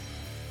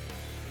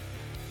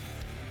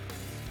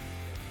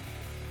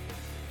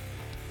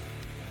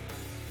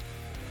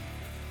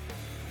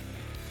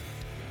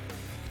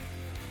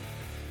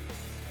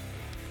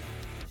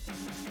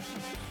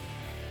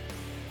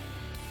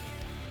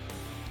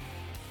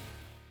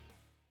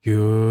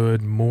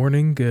Good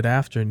morning, good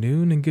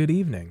afternoon, and good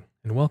evening,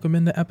 and welcome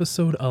into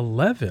episode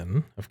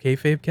 11 of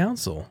Kayfabe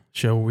Council,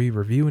 show where we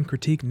review and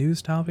critique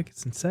news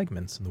topics and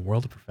segments in the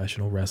world of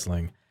professional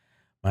wrestling.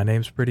 My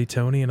name's Pretty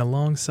Tony, and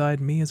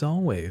alongside me, as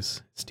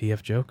always, is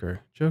TF Joker.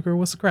 Joker,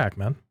 what's the crack,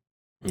 man?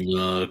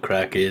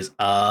 Crack is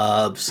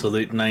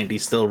absolute 90,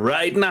 still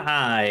riding a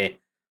high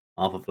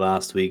off of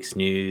last week's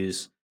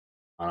news.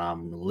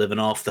 I'm living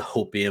off the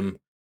hopium.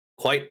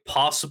 Quite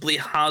possibly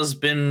has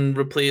been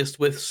replaced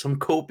with some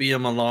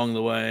copium along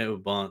the way,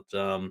 but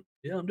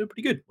yeah, I'm doing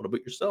pretty good. What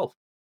about yourself?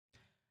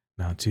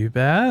 Not too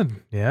bad.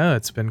 Yeah,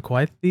 it's been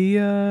quite the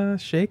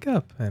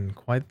shakeup and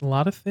quite a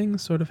lot of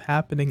things sort of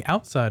happening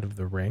outside of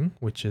the ring,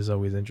 which is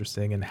always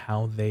interesting and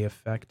how they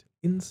affect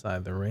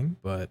inside the ring.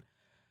 But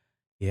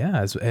yeah,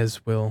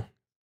 as we'll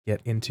get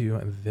into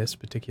this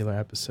particular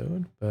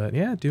episode. But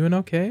yeah, doing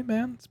okay,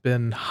 man. It's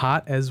been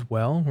hot as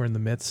well. We're in the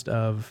midst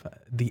of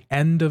the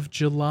end of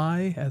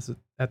July at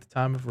the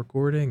time of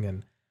recording,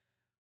 and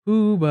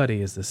ooh,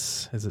 buddy, is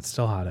it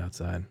still hot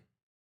outside?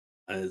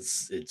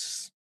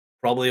 It's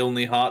probably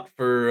only hot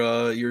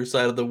for your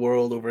side of the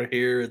world. Over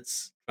here,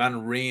 it's trying to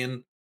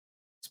rain.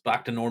 It's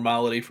back to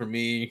normality for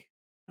me.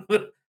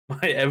 My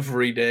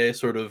everyday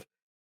sort of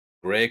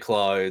gray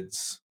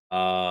clouds,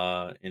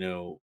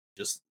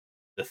 just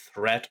the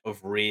threat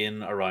of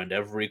rain around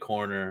every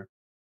corner.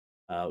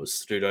 Was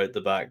stood out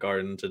the back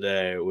garden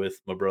today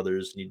with my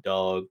brother's new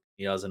dog.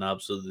 He has an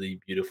absolutely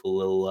beautiful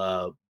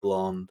little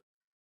blonde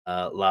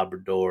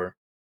Labrador.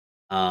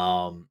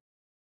 Um,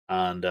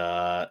 and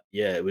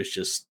yeah, it was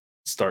just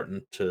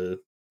starting to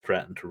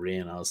threaten to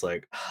rain. I was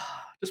like,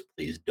 just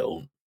please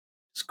don't.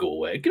 Just go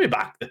away. Give me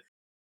back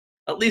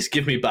at least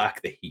give me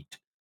back the heat.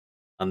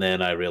 And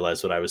then I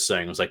realized what I was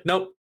saying. I was like,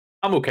 nope,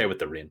 I'm okay with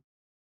the rain.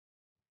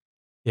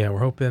 Yeah, we're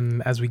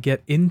hoping as we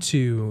get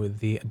into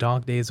the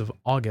dog days of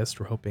August,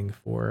 we're hoping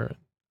for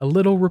a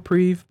little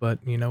reprieve, but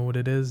you know what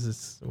it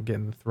is? We're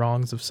getting the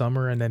throngs of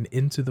summer and then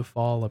into the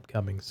fall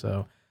upcoming.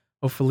 So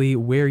hopefully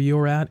where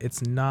you're at,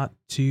 it's not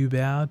too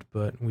bad,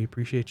 but we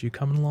appreciate you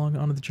coming along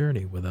on the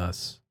journey with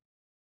us.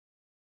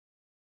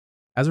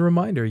 As a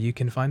reminder, you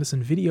can find us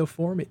in video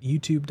form at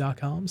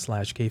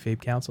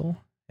youtube.com/kayfabe council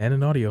and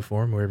in audio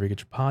form wherever you get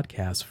your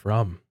podcasts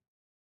from.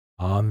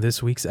 On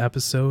this week's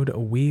episode,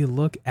 we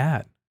look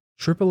at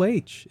Triple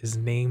H is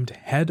named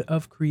head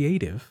of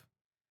creative.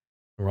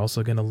 We're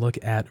also going to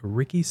look at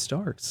Ricky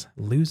Starks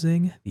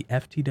losing the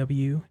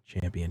FTW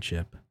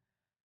championship.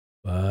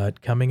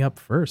 But coming up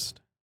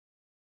first,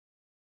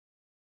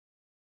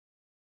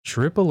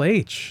 Triple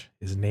H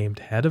is named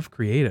head of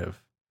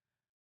creative.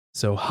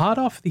 So, hot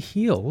off the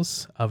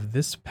heels of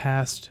this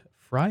past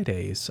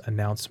Friday's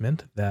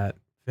announcement that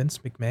Vince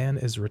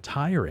McMahon is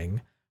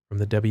retiring from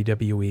the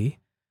WWE,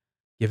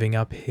 giving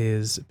up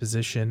his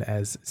position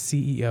as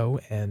CEO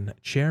and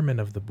chairman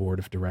of the board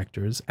of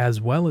directors, as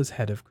well as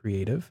head of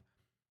creative.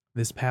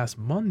 This past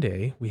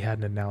Monday, we had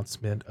an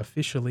announcement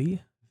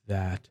officially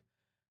that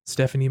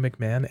Stephanie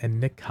McMahon and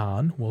Nick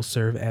Khan will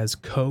serve as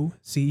co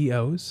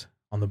CEOs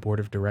on the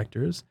board of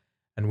directors.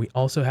 And we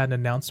also had an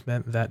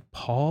announcement that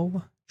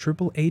Paul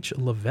Triple H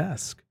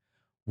Levesque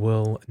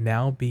will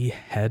now be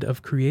head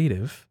of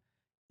creative,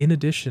 in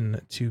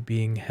addition to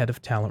being head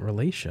of talent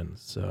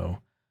relations. So,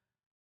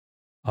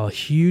 a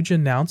huge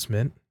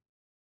announcement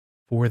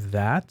for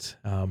that.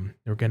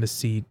 We're going to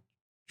see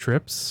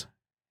Trips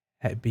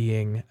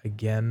being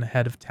again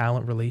head of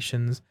talent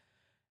relations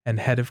and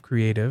head of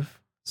creative.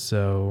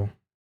 So,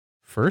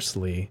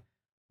 firstly,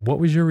 what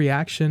was your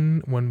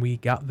reaction when we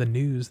got the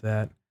news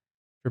that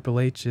Triple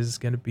H is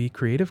going to be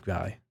creative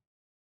guy?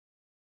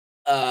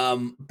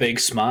 Big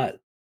smile.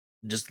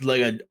 Just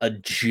like a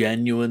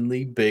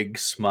genuinely big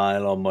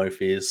smile on my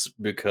face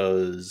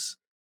because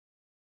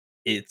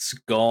it's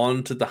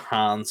gone to the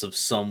hands of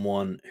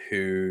someone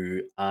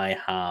who I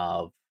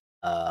have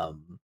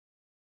um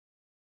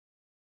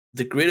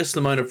the greatest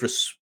amount of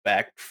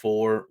respect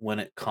for when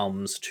it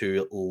comes to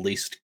at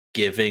least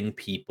giving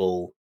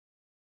people,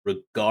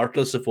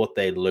 regardless of what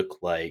they look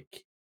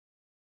like,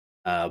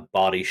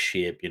 body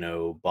shape,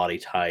 body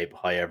type,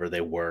 however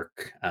they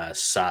work,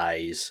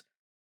 size.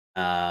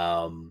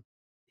 Um,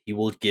 he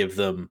will give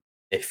them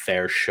a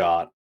fair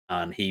shot,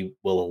 and he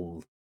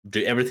will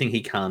do everything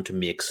he can to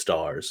make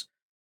stars.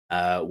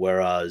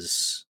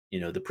 Whereas,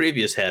 the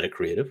previous head of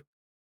creative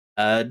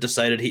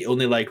decided he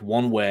only liked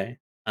one way,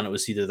 and it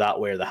was either that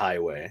way or the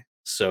highway.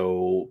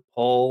 So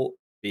Paul,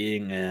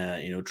 being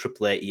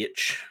Triple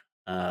H,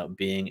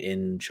 being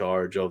in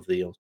charge of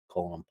the, I'll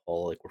call him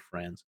Paul like we're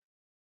friends.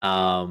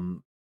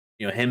 Um,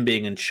 him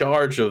being in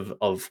charge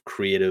of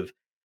creative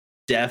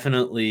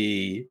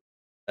definitely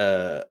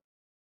uh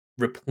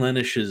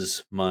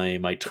replenishes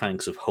my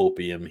tanks of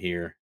hopium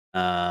here,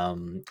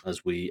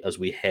 as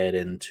we head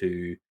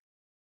into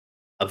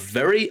a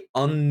very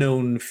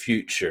unknown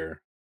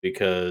future,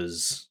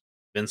 because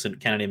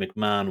Vincent Kennedy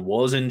McMahon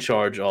was in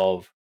charge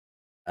of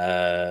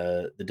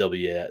the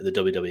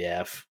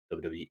WWF,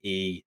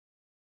 WWE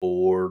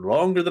for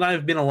longer than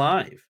I've been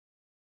alive.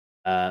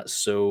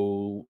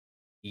 So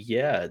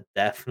yeah,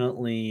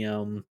 definitely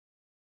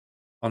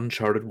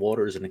uncharted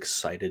waters and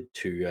excited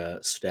to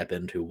step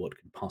into what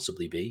could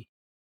possibly be.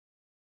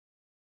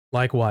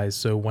 Likewise,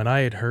 so when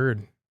I had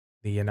heard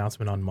the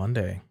announcement on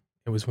Monday,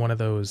 it was one of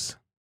those,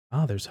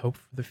 "Ah, there's hope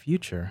for the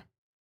future."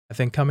 I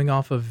think coming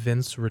off of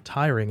Vince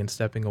retiring and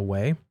stepping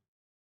away,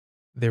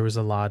 there was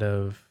a lot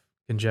of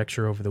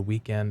conjecture over the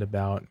weekend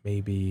about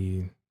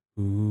maybe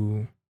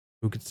who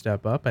who could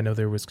step up. I know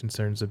there was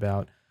concerns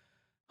about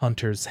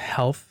Hunter's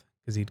health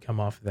because he'd come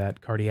off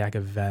that cardiac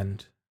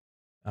event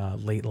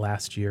late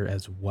last year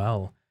as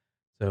well.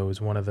 So it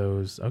was one of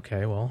those.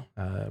 Okay, well,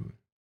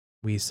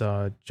 we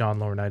saw John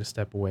Laurinaitis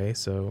step away,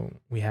 so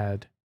we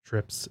had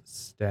Trips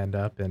stand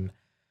up and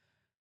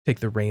take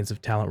the reins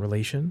of talent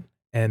relation.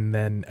 And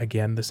then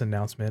again, this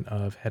announcement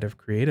of head of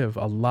creative,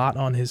 a lot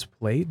on his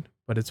plate,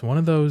 but it's one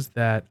of those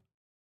that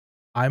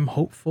I'm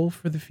hopeful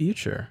for the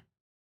future.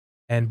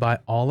 And by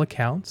all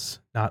accounts,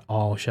 not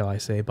all, shall I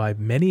say, by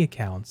many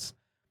accounts,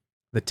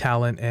 the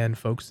talent and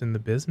folks in the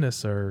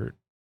business are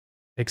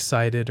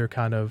excited or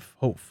kind of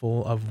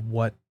hopeful of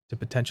what to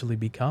potentially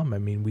become. I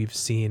mean, we've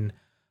seen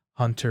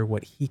Hunter,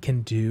 what he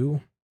can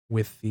do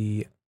with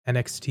the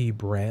NXT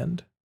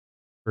brand,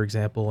 for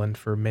example, and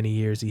for many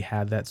years he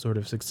had that sort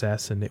of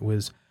success. And it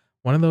was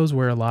one of those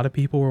where a lot of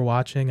people were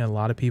watching and a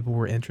lot of people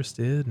were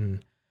interested.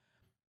 And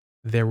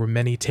there were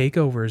many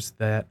takeovers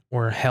that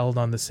were held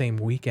on the same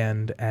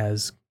weekend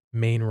as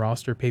main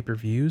roster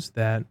pay-per-views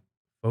that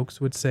folks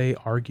would say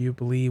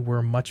arguably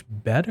were much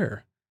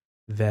better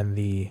than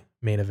the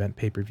main event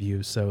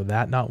pay-per-views. So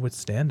that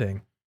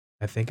notwithstanding,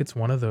 I think it's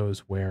one of those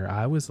where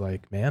I was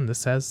like, man,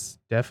 this has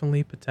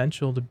definitely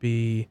potential to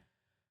be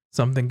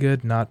something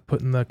good, not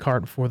putting the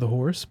cart before the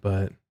horse,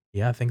 but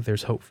yeah, I think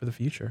there's hope for the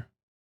future.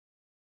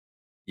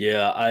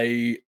 Yeah,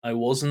 I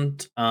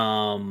wasn't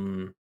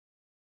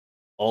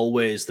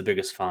always the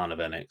biggest fan of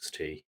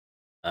NXT.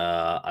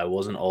 I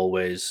wasn't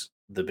always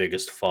the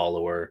biggest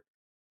follower,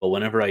 but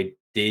whenever I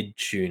did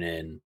tune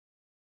in,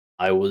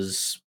 I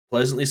was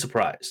pleasantly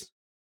surprised.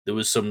 There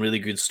was some really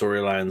good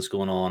storylines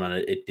going on, and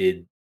it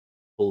did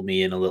pull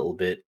me in a little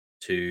bit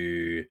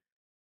to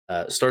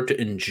start to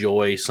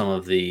enjoy some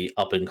of the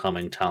up and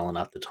coming talent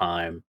at the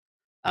time,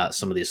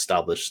 some of the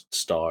established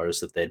stars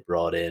that they'd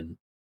brought in.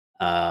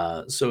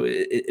 So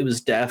it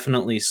was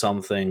definitely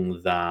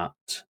something that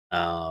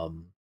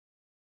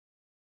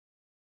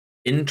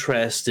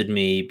interested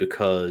me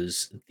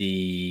because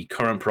the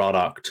current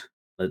product,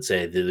 let's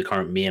say the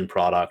current main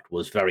product,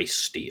 was very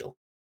steel,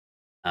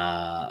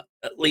 at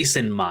least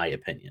in my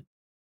opinion.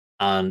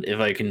 And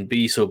if I can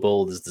be so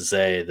bold as to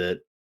say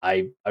that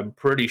I'm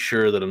pretty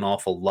sure that an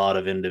awful lot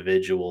of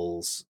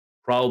individuals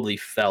probably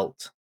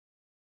felt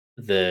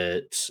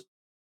that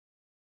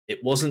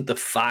it wasn't the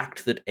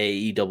fact that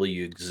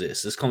AEW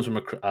exists. This comes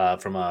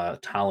from a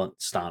talent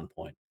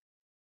standpoint.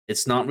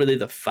 It's not really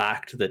the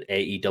fact that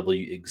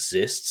AEW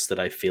exists that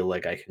I feel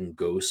like I can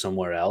go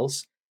somewhere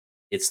else.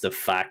 It's the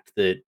fact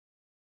that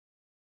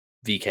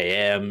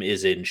VKM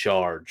is in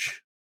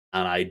charge,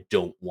 and I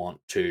don't want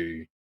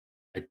to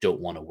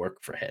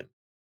work for him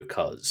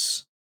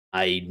because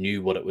I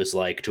knew what it was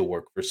like to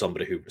work for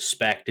somebody who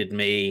respected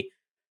me.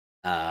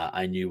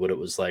 I knew what it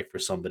was like for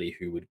somebody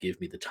who would give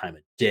me the time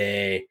of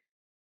day.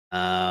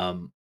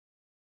 Um,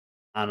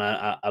 and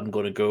I'm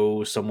going to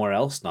go somewhere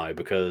else now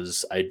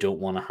because I don't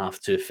want to have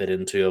to fit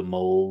into a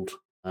mold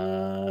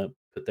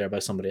put there by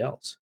somebody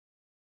else.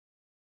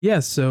 Yeah,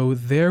 so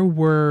there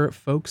were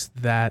folks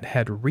that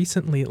had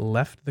recently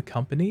left the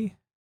company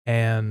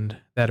and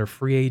that are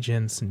free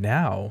agents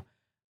now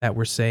that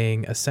were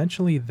saying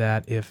essentially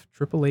that if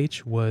Triple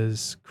H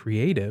was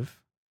creative,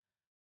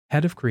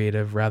 head of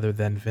creative rather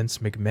than Vince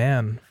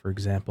McMahon, for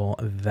example,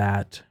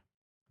 that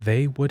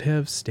they would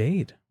have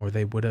stayed or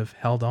they would have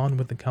held on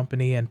with the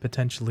company and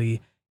potentially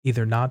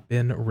either not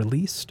been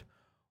released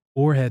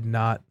or had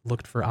not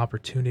looked for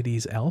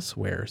opportunities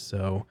elsewhere.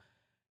 So,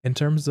 in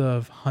terms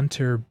of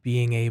Hunter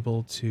being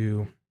able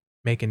to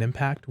make an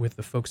impact with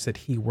the folks that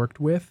he worked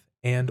with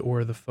and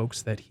or the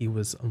folks that he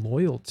was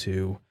loyal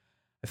to,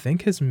 I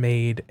think has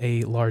made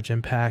a large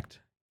impact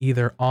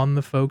either on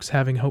the folks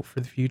having hope for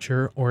the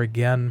future or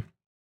again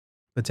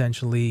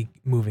potentially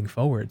moving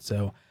forward.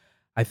 So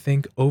I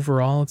think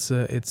overall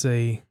it's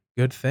a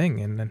good thing,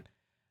 and then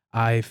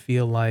I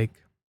feel like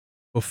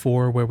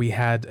before where we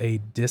had a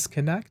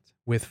disconnect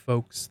with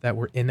folks that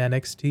were in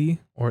NXT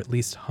or at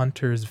least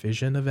Hunter's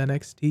vision of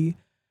NXT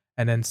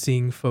and then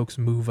seeing folks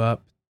move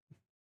up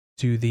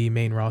to the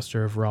main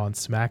roster of Raw and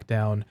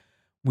SmackDown,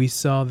 we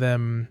saw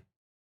them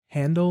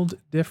handled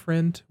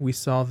different. We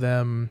saw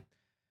them,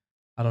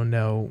 I don't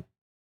know,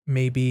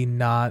 maybe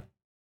not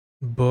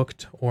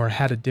booked or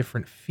had a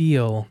different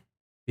feel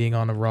being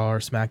on a Raw or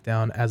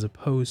SmackDown as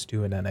opposed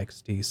to an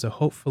NXT. So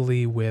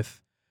hopefully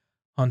with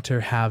Hunter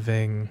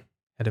having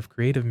head of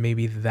creative,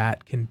 maybe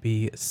that can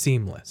be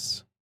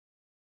seamless.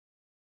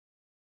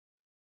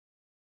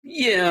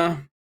 Yeah,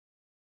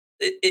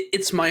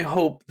 it's my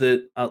hope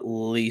that at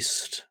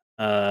least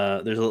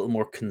there's a little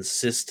more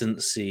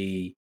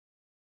consistency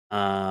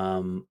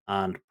and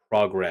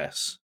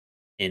progress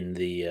in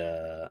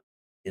the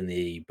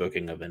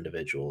booking of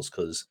individuals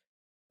because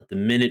At the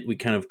minute, we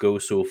kind of go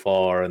so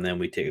far, and then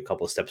we take a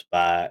couple of steps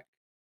back,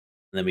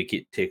 and then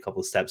take a couple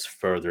of steps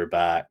further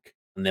back,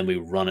 and then we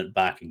run it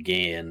back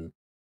again, and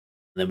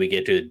then we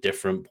get to a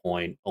different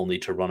point, only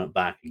to run it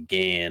back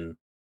again.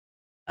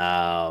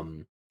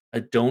 Um, I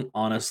don't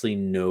honestly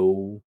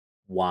know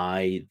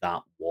why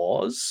that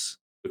was,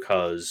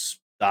 because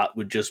that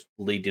would just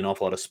lead to an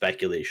awful lot of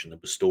speculation. There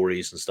was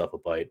stories and stuff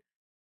about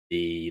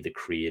the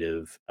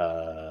creative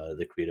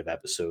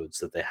episodes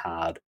that they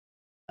had,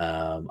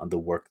 and the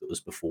work that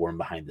was before and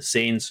behind the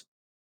scenes.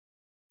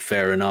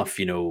 Fair enough,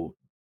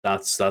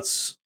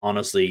 that's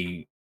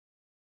honestly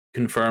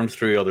confirmed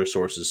through other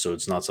sources, so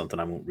it's not something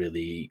I'm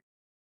really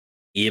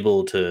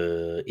able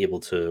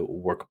to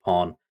work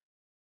upon.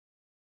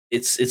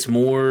 It's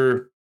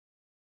more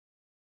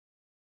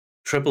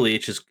Triple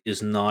H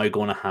is now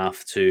going to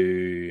have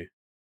to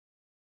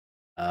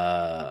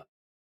uh,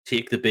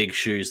 take the big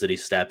shoes that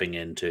he's stepping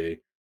into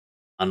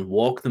and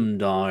walk them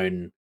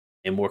down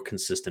a more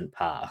consistent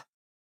path.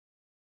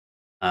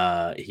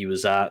 He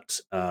was at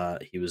a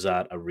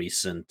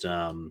recent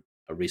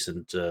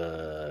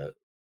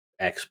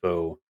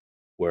expo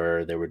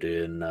where they were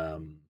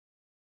doing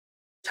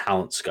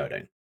talent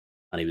scouting,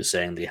 and he was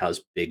saying that he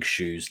has big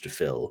shoes to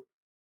fill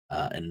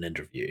in an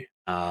interview.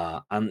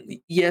 And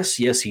yes,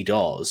 he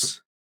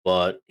does,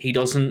 but he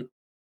doesn't,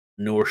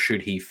 nor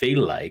should he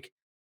feel like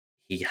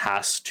he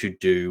has to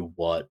do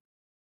what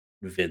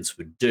Vince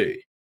would do.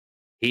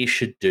 He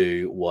should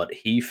do what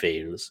he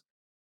feels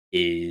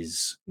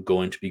is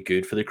going to be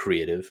good for the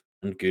creative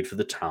and good for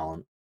the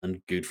talent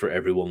and good for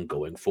everyone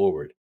going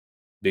forward.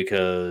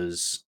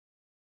 Because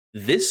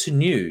this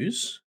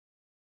news,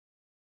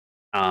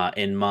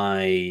 in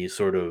my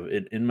sort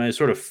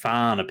of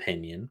fan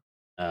opinion,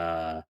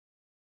 uh,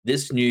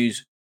 this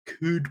news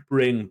could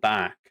bring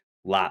back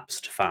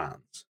lapsed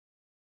fans.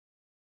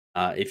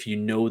 If you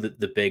know that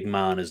the big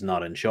man is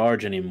not in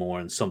charge anymore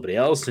and somebody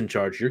else in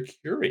charge, you're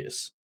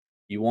curious.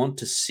 You want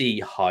to see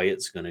how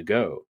it's going to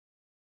go.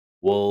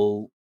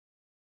 Well,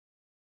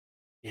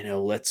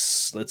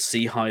 let's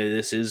see how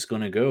this is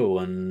going to go,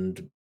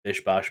 and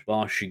bish bash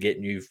bosh, you get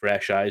new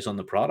fresh eyes on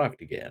the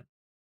product again.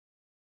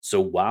 So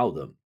wow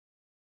them.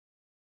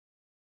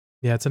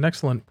 Yeah, it's an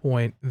excellent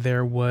point.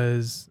 There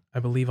was, I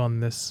believe, on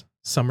this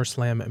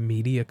SummerSlam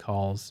media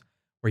calls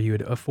where you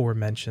had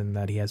aforementioned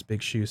that he has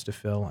big shoes to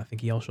fill. I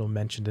think he also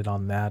mentioned it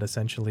on that,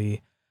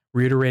 essentially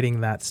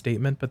reiterating that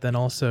statement, but then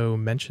also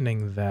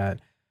mentioning that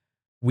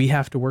we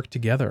have to work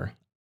together.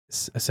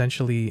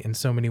 Essentially, in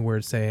so many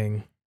words,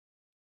 saying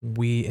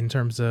we, in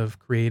terms of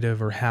creative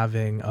or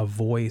having a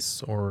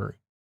voice or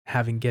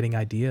getting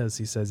ideas,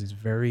 he says he's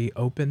very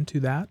open to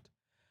that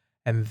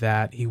and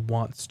that he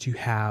wants to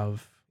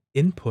have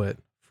input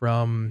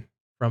from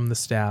the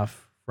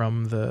staff,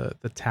 from the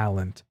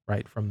talent,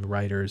 right, from the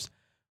writers,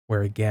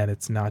 where again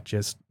it's not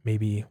just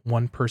maybe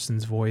one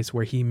person's voice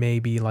where he may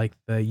be like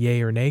the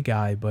yay or nay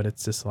guy, but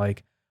it's just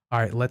like, all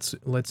right, let's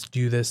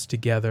do this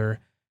together.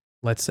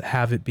 Let's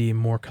have it be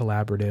more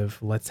collaborative.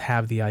 Let's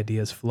have the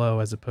ideas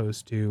flow as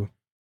opposed to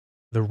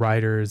the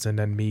writers and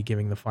then me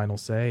giving the final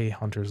say.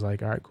 Hunter's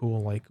like, all right,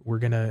 cool. Like we're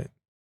gonna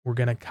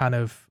kind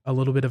of a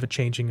little bit of a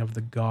changing of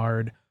the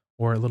guard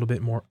or a little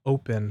bit more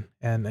open,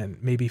 and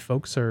maybe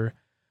folks are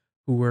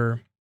who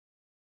were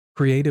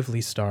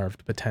creatively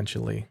starved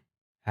potentially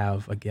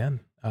have again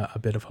a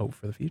bit of hope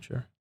for the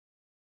future.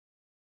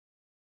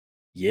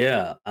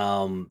 Yeah,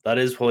 that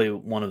is probably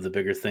one of the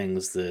bigger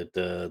things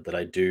that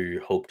I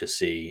do hope to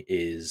see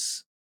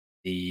is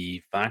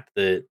the fact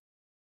that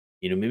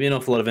maybe an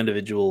awful lot of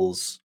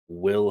individuals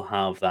will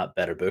have that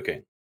better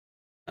booking.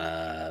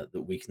 That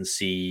we can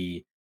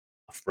see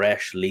a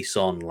fresh lease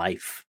on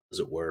life, as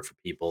it were, for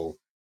people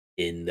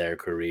in their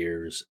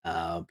careers.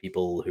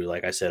 People who,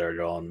 like I said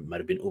earlier on,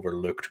 might have been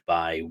overlooked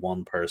by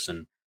one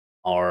person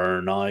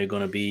are now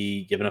going to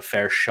be given a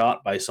fair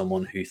shot by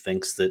someone who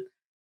thinks that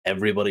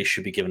everybody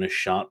should be given a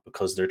shot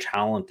because they're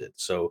talented.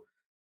 So,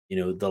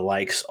 the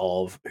likes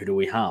of, who do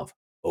we have?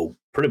 Oh,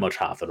 pretty much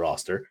half the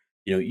roster.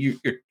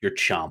 Your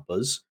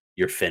Champas,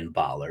 your Finn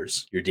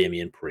Balor's, your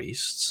Damian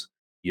Priests,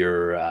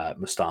 your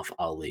Mustafa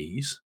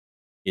Ali's.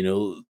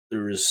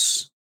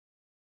 There's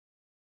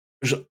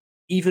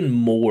even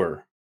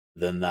more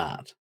than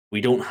that. We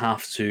don't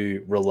have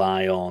to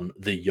rely on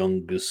the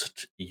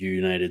youngest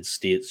United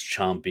States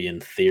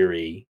champion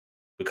theory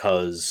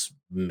because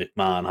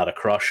McMahon had a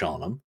crush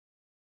on him.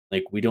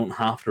 Like, we don't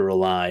have to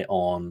rely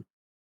on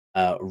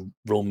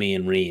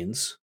Romain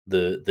Reigns,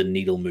 the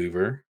needle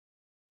mover,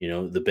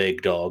 the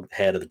big dog, the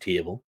head of the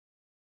table,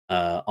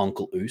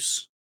 Uncle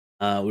Oos.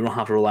 We don't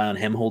have to rely on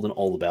him holding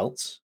all the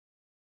belts.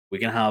 We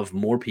can have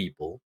more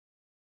people.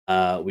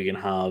 We can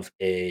have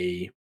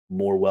a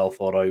more well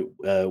thought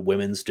out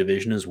women's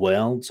division as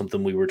well.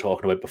 Something we were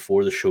talking about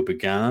before the show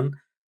began.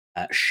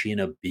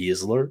 Shayna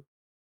Baszler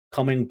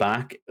coming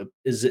back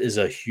is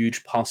a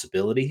huge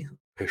possibility.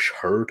 Push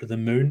her to the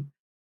moon.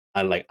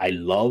 I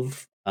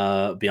love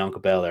Bianca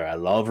Belair. I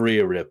love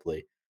Rhea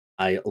Ripley.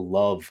 I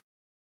love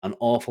an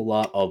awful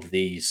lot of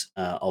these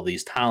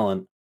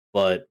talent,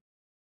 but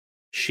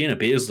Shayna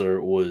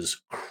Baszler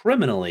was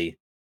criminally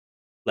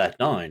let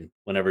down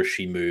whenever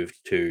she moved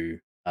to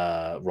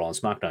Raw and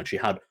SmackDown. She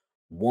had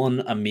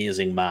one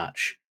amazing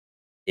match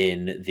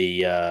in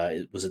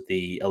the was it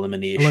the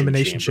Elimination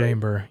Elimination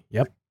Chamber Chamber.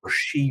 Yep. where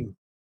she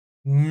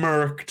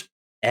murked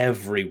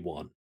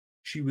everyone.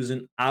 She was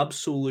an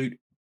absolute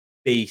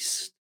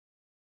beast.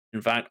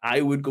 In fact,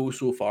 I would go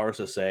so far as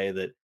to say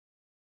that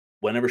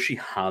whenever she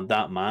had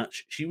that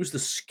match, she was the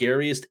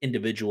scariest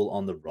individual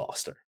on the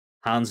roster,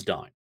 hands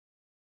down.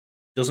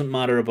 Doesn't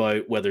matter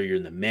about whether you're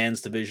in the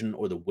men's division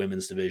or the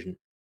women's division.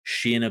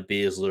 Shayna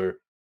Baszler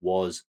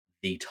was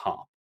the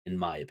top, in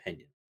my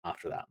opinion,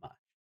 after that match.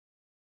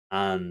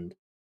 And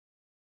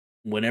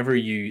whenever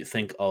you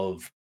think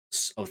of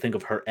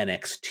her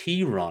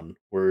NXT run,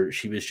 where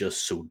she was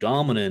just so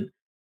dominant,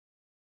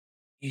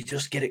 you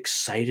just get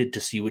excited to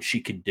see what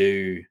she could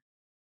do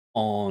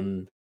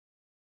on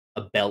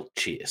a belt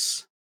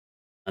chase,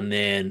 and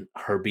then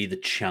her be the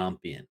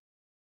champion,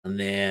 and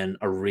then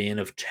a reign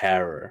of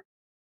terror.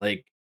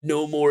 Like,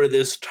 no more of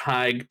this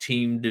tag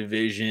team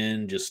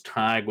division, just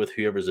tag with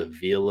whoever's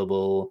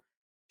available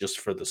just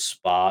for the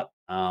spot.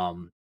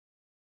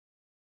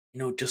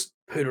 Just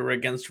put her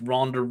against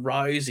Ronda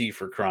Rousey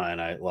for crying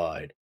out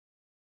loud.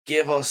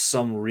 Give us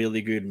some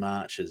really good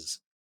matches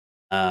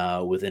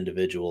with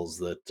individuals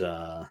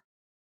that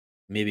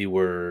maybe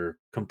were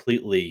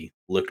completely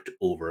looked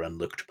over and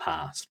looked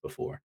past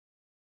before.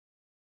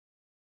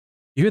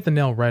 You hit the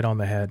nail right on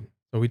the head.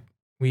 So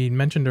we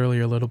mentioned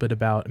earlier a little bit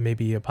about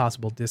maybe a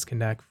possible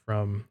disconnect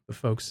from the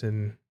folks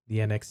in the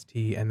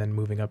NXT and then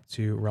moving up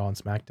to Raw and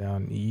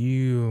SmackDown.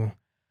 You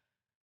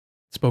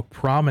spoke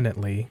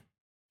prominently,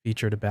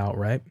 featured about,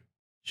 right?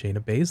 Shayna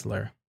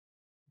Baszler,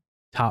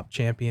 top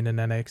champion in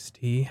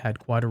NXT, had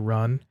quite a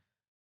run,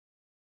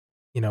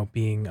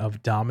 being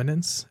of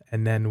dominance.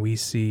 And then we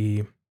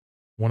see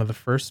one of the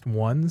first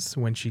ones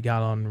when she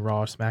got on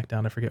Raw or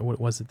SmackDown. I forget what it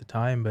was at the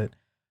time, but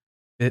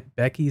bit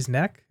Becky's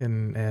neck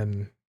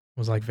and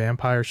was like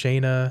Vampire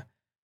Shayna.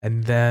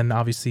 And then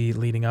obviously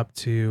leading up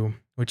to,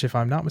 which if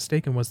I'm not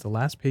mistaken was the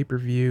last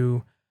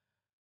pay-per-view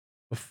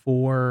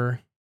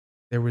before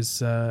there was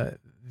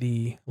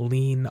the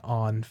lean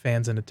on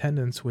fans in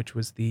attendance, which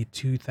was the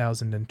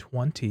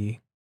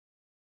 2020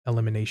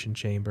 Elimination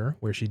Chamber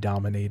where she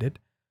dominated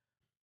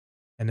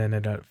and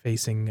ended up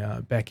facing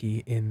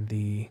Becky in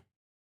the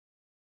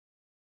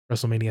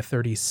WrestleMania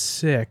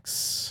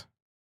 36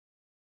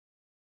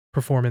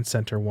 Performance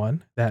Center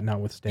one, that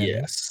notwithstanding.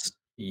 Yes.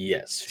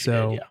 Yes, she did,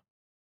 So yeah.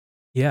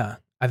 yeah,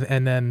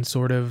 and then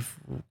sort of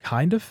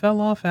kind of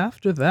fell off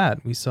after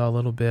that. We saw a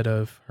little bit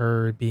of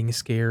her being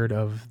scared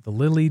of the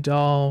Lily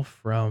doll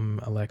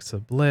from Alexa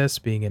Bliss,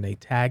 being in a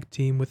tag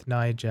team with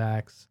Nia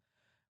Jax.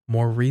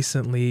 More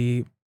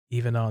recently,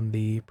 even on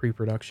the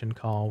pre-production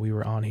call we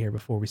were on here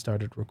before we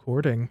started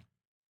recording,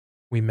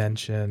 we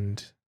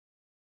mentioned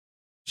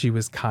she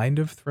was kind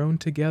of thrown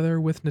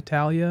together with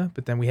Natalia,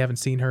 but then we haven't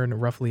seen her in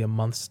roughly a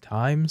month's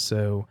time.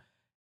 So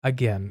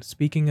again,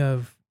 speaking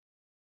of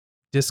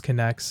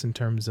disconnects in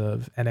terms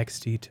of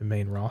NXT to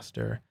main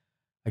roster.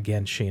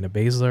 Again, Shayna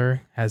Baszler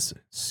has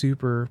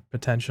super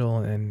potential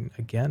and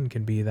again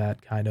can be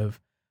that kind of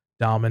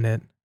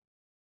dominant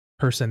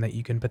person that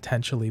you can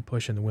potentially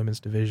push in the women's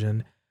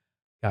division.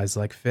 Guys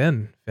like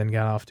Finn. Finn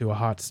got off to a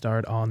hot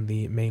start on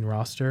the main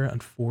roster.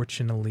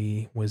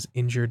 Unfortunately, was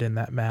injured in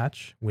that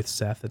match with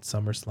Seth at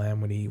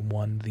SummerSlam when he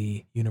won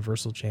the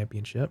Universal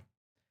Championship.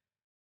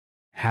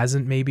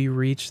 Hasn't maybe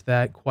reached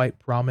that quite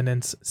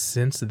prominence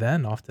since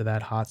then off to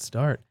that hot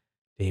start.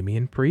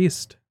 Damian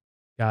Priest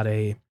got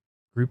a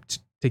grouped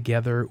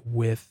together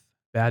with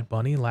Bad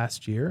Bunny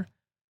last year.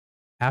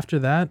 After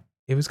that,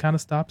 it was kind of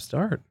stop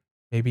start.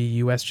 Maybe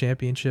US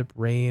Championship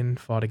reign,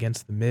 fought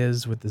against The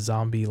Miz with the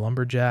Zombie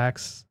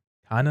Lumberjacks.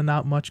 Kind of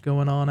not much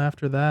going on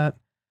after that.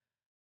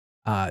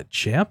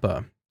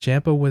 Ciampa.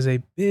 Ciampa was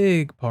a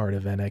big part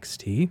of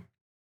NXT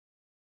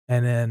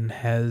and then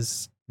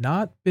has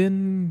not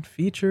been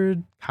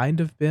featured, kind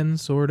of been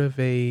sort of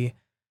a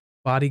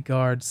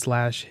bodyguard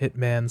slash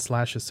hitman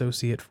slash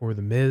associate for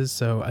The Miz.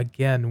 So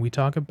again, we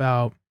talk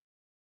about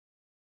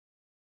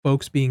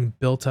folks being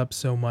built up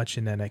so much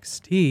in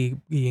NXT,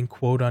 being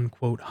quote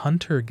unquote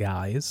hunter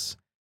guys,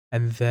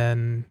 and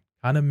then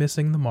kind of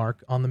missing the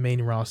mark on the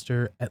main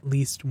roster, at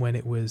least when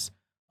it was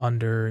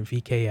under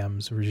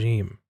VKM's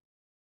regime.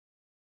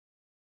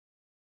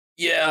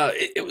 Yeah,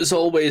 it was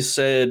always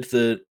said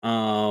that,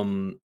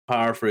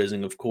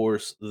 paraphrasing, of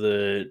course,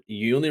 that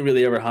you only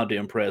really ever had to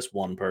impress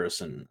one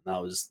person. That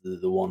was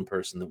the one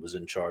person that was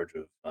in charge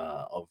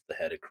of the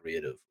head of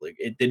creative. Like,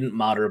 it didn't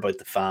matter about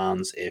the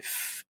fans.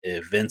 If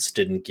Vince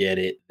didn't get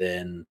it,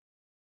 then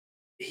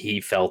he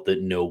felt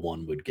that no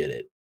one would get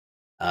it.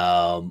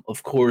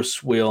 Of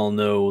course, we all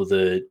know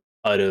that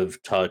out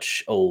of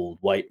touch old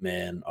white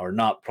men are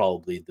not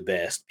probably the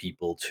best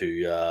people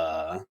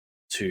to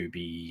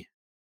be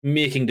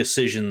making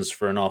decisions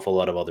for an awful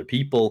lot of other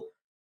people,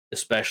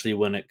 especially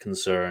when it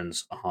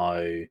concerns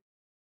how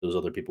those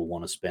other people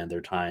want to spend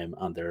their time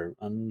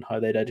and how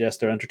they digest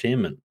their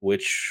entertainment,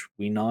 which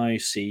we now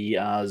see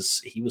as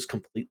he was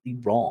completely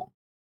wrong.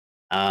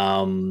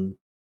 Um,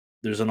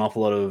 there's an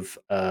awful lot of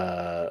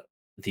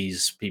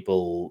these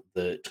people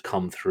that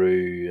come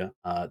through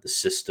the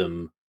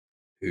system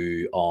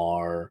who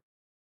are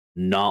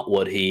not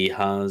what he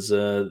has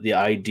the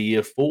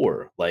idea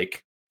for.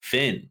 Like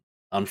Finn,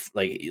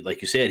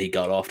 like you said, he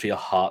got off to a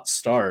hot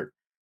start,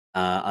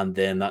 and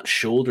then that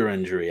shoulder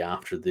injury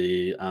after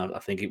the I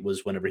think it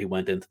was whenever he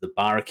went into the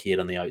barricade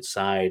on the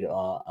outside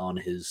on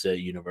his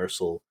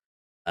Universal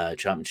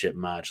Championship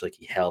match. Like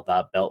he held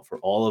that belt for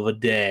all of a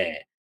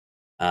day,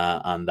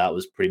 and that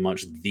was pretty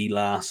much the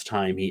last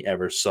time he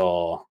ever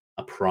saw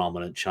a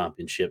prominent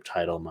championship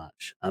title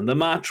match. And the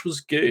match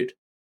was good.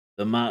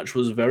 The match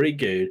was very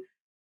good,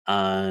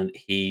 and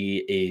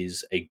he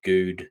is a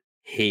good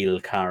heel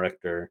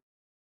character.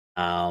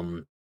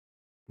 Um,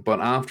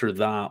 but after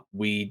that,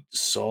 we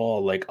saw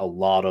like a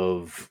lot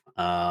of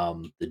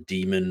the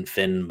demon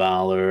Finn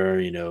Balor.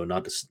 You know,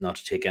 not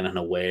to take anything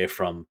away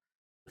from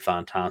the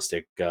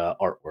fantastic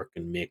artwork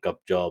and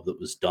makeup job that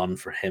was done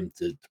for him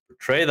to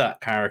portray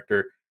that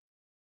character.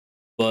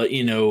 But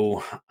you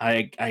know,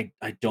 I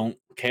don't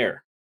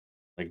care.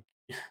 Like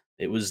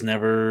it was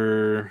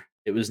never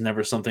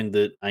something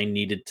that I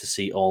needed to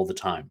see all the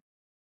time.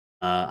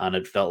 And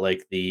it felt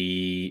like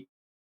the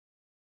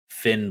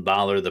Finn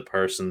Balor, the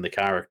person, the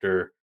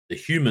character, the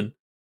human,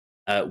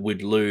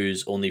 would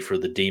lose only for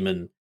the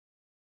demon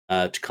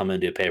to come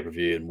into a pay per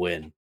view and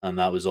win. And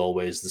that was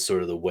always the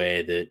sort of the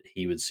way that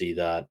he would see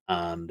that,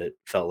 and it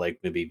felt like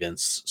maybe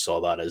Vince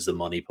saw that as the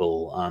money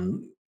pull,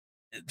 and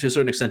to a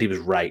certain extent, he was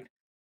right.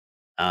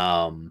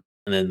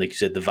 And then, like you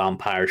said, the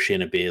vampire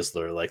Shayna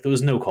Baszler, like there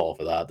was no call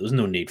for that. There was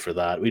no need for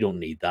that. We don't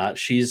need that.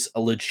 She's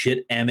a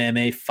legit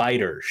MMA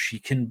fighter. She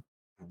can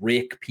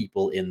break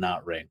people in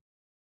that ring.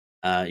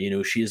 You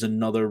know, she is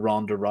another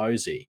Ronda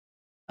Rousey.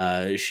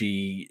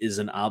 She is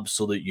an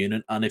absolute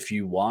unit. And if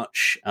you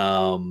watch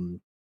Up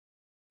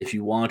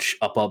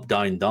Up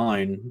Down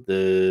Down,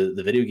 the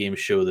video game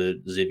show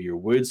that Xavier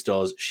Woods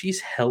does,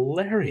 she's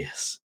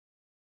hilarious.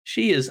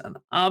 She is an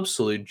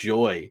absolute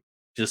joy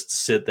just to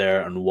sit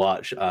there and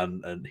watch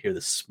and hear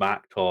the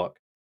smack talk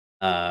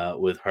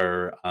with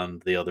her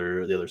and the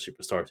other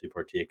superstars who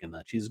partake in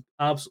that. She's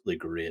absolutely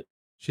great.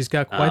 She's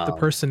got quite the Um,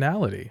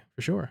 personality,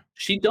 for sure.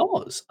 she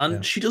does, Yeah.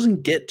 and she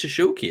doesn't get to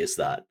showcase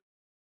that.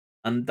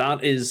 And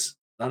that is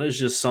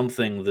just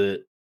something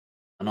that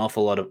an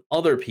awful lot of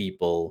other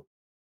people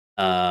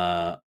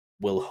uh,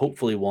 will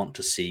hopefully want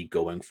to see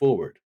going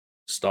forward.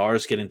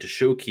 Stars getting to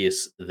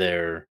showcase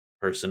their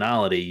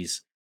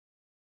personalities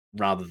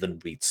rather than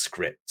read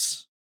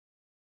scripts.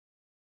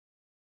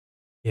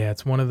 Yeah,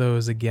 it's one of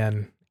those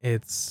again,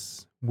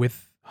 it's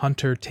with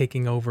Hunter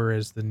taking over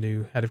as the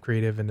new head of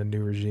creative in the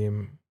new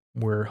regime,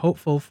 we're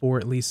hopeful for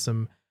at least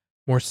some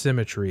more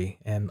symmetry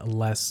and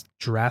less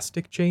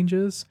drastic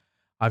changes.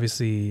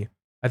 Obviously,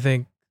 I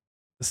think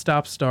the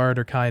stop start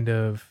are kind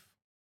of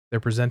they're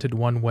presented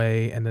one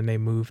way and then they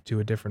move to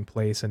a different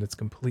place and it's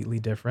completely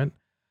different.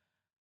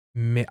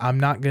 I'm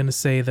not going to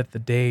say that the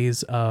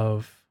days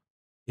of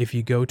if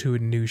you go to a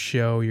new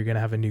show, you're going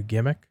to have a new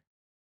gimmick,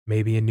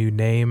 maybe a new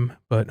name,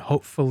 but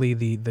hopefully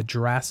the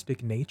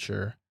drastic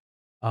nature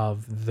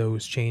of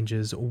those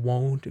changes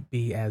won't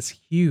be as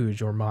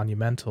huge or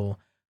monumental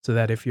so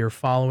that if you're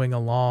following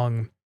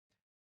along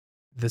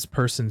this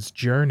person's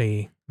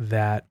journey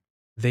that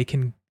they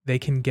can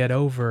get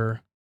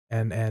over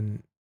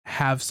and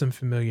have some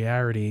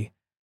familiarity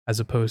as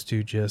opposed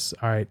to just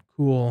all right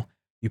cool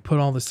you put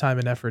all this time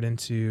and effort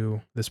into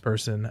this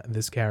person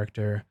this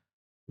character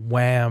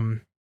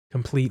wham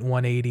complete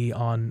 180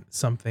 on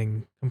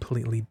something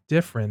completely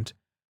different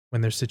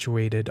when they're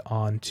situated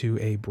onto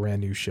a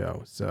brand new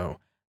show so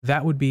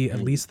that would be at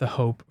Mhm. least the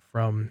hope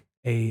from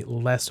a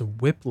less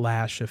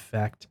whiplash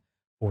effect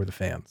for the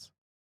fans.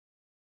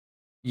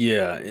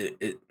 Yeah,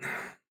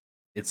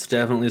 it's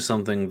definitely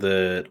something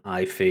that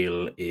I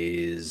feel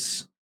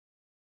is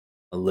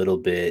a little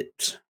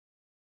bit,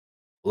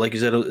 like you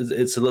said,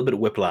 it's a little bit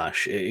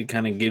whiplash. It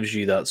kind of gives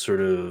you that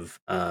sort of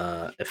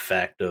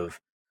effect of,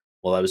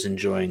 well, I was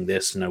enjoying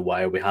this, now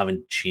why are we having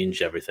to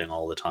change everything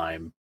all the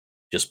time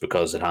just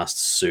because it has to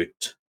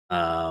suit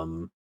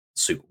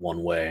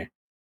one way?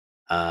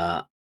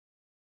 Uh,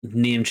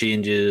 Name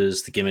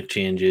changes, the gimmick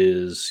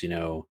changes. You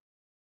know,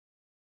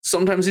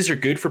 sometimes these are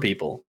good for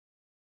people.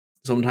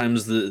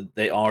 Sometimes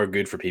they are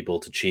good for people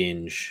to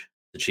change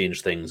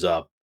things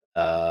up.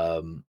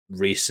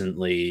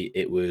 Recently,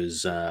 it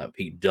was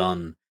Pete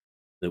Dunne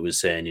that was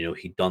saying, you know,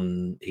 he'd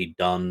done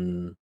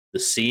the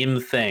same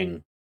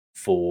thing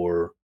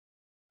for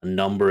a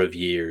number of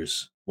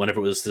years. Whenever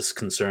it was this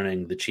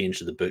concerning the change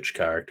to the Butch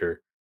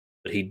character,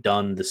 but he'd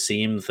done the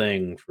same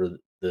thing for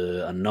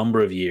the a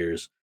number of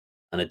years,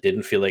 and it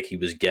didn't feel like he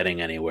was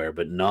getting anywhere.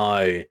 But now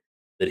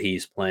that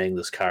he's playing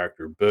this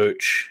character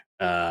Butch,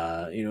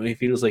 you know, he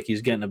feels like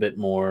he's getting a bit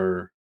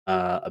more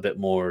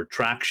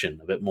traction,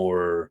 a bit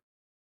more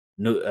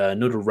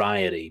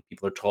notoriety.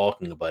 People are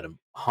talking about him.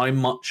 How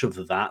much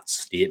of that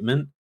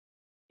statement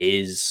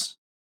is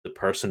the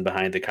person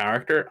behind the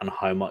character, and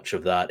how much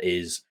of that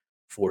is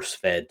force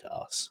fed to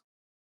us?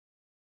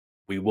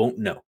 We won't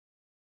know.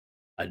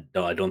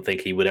 I don't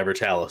think he would ever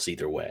tell us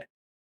either way.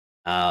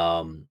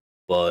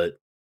 But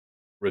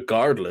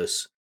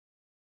regardless,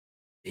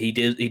 he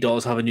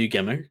does have a new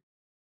gimmick,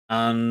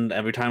 and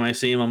every time I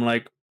see him, I'm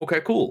like,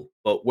 okay, cool.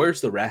 But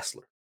where's the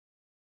wrestler?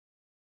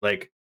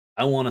 Like,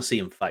 I want to see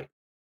him fight.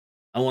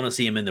 I want to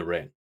see him in the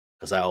ring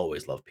because I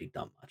always love Pete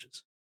Dunne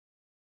matches.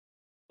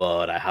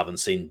 But I haven't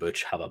seen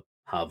Butch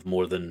have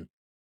more than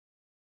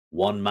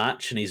one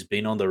match, and he's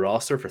been on the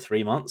roster for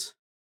 3 months.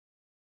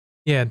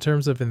 Yeah, in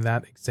terms of in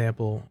that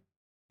example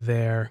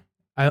there,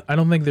 I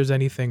don't think there's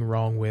anything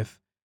wrong with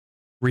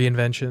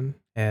reinvention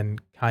and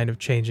kind of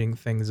changing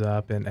things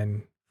up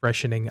and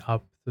freshening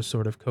up the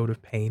sort of coat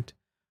of paint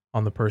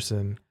on the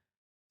person.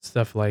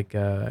 Stuff like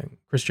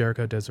Chris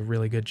Jericho does a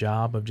really good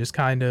job of just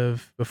kind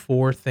of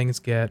before things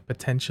get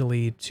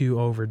potentially too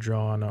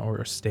overdrawn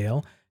or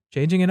stale,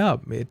 changing it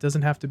up. It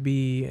doesn't have to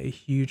be a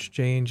huge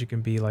change. It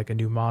can be like a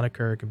new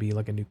moniker, it can be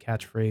like a new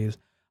catchphrase,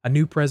 a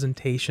new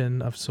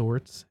presentation of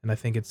sorts, and I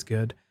think it's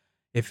good.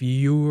 If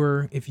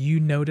you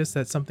notice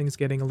that something's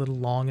getting a little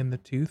long in the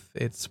tooth,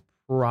 it's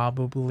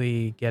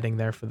probably getting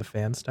there for the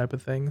fans type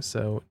of thing.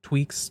 So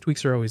tweaks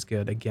are always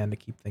good again to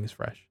keep things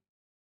fresh.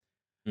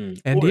 And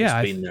Or it's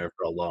yeah, been there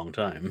for a long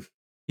time.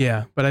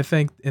 yeah, but I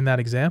think in that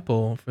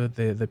example for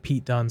the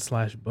Pete Dunne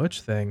slash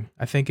Butch thing,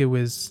 I think it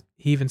was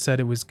he even said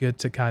it was good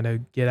to kind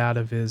of get out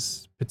of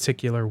his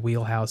particular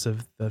wheelhouse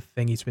of the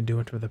thing he's been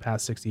doing for the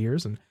past 6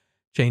 years and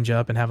change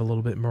up and have a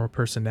little bit more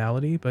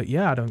personality. But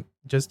yeah, I don't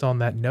just on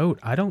that note,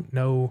 I don't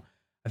know.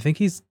 I think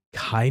he's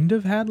kind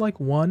of had like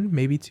one,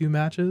 maybe two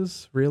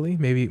matches, really.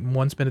 Maybe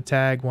one's been a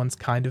tag, one's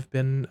kind of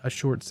been a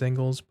short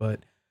singles, but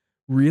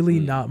really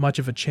Mm, not much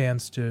of a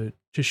chance to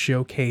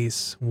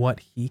showcase what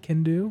he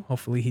can do.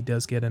 Hopefully he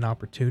does get an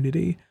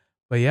opportunity.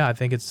 But yeah, I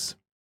think it's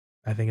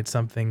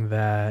something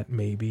that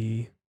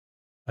maybe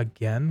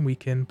again we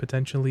can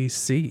potentially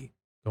see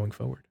going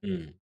forward.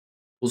 mm.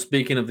 Well,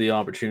 speaking of the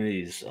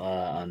opportunities,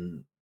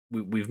 and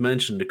we've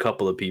mentioned a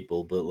couple of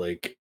people, but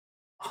like,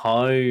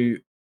 how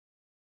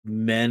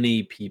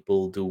many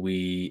people do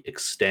we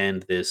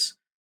extend this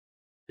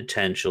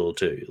potential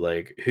to?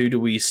 Like, who do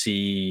we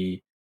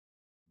see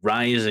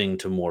rising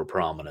to more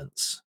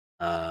prominence?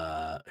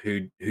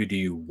 Who do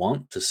you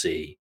want to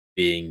see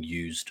being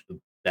used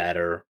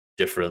better,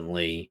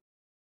 differently?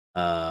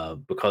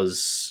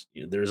 Because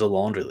there's a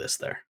laundry list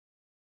there.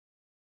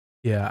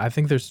 Yeah, I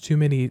think there's too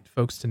many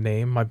folks to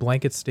name. My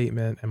blanket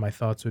statement and my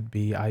thoughts would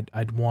be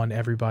I'd want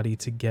everybody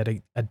to get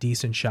a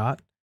decent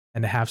shot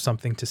and to have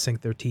something to sink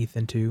their teeth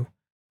into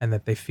and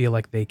that they feel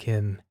like they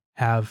can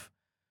have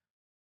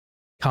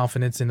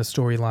confidence in a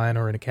storyline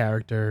or in a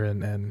character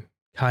and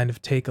kind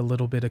of take a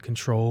little bit of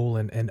control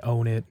and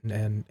own it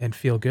and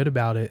feel good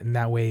about it. And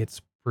that way it's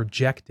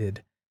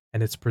projected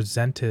and it's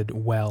presented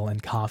well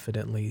and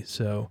confidently.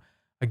 So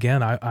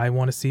again, I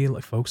want to see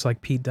like folks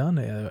like Pete Dunne,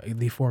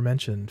 the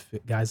aforementioned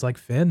guys like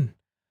Finn,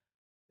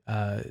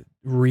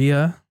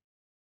 Rhea,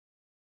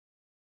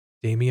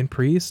 Damian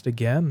Priest,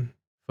 again,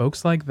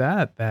 folks like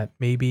that that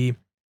maybe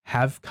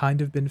have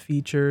kind of been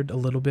featured a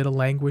little bit of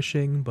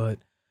languishing, but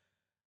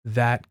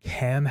that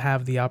can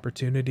have the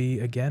opportunity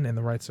again in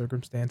the right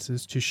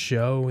circumstances to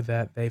show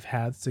that they've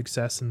had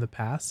success in the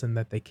past and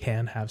that they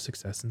can have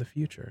success in the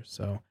future.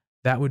 So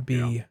that would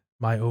Yeah. be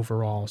my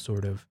overall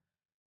sort of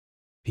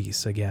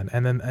piece again.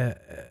 And then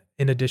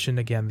in addition,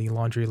 again, the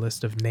laundry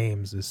list of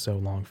names is so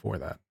long for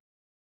that.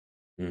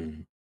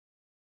 Mm.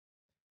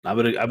 I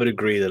would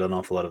agree that an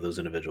awful lot of those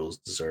individuals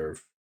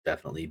deserve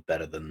definitely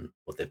better than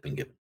what they've been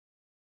given.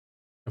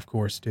 Of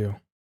course, too.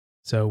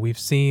 So we've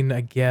seen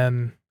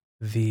again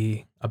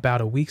the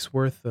about a week's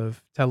worth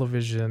of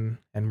television,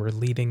 and we're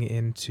leading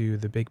into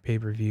the big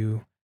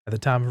pay-per-view. At the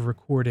time of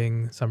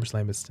recording,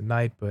 SummerSlam is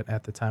tonight, but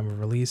at the time of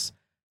release,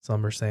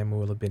 SummerSlam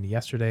will have been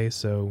yesterday.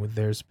 So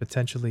there's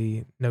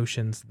potentially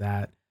notions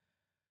that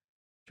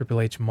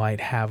Triple H might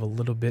have a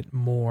little bit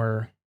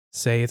more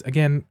say. It's,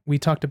 again, we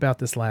talked about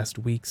this last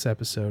week's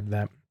episode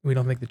that we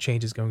don't think the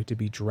change is going to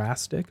be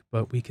drastic,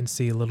 but we can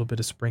see a little bit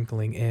of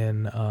sprinkling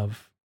in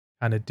of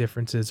kind of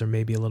differences or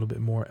maybe a little bit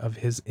more of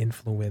his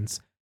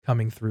influence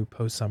coming through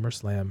post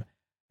SummerSlam.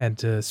 And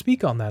to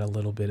speak on that a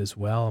little bit as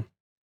well,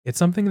 it's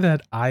something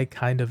that I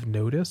kind of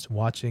noticed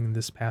watching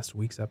this past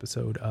week's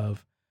episode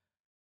of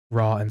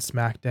Raw and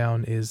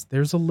SmackDown is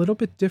there's a little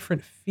bit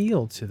different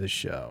feel to the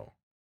show.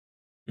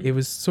 It Mm.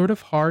 was sort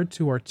of hard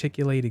to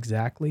articulate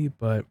exactly,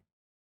 but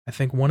I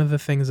think one of the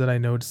things that I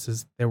noticed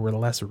is there were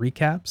less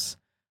recaps.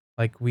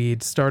 Like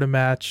we'd start a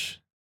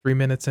match, 3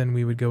 minutes in,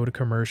 we would go to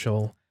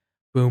commercial.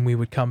 Boom, we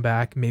would come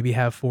back, maybe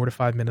have 4 to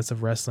 5 minutes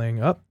of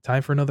wrestling. Up,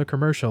 time for another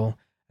commercial.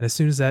 And as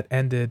soon as that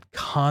ended,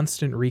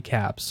 constant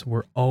recaps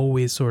were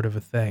always sort of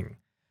a thing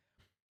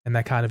and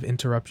that kind of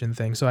interruption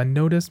thing. So I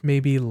noticed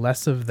maybe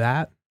less of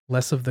that,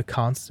 less of the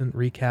constant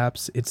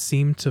recaps. It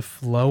seemed to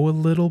flow a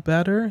little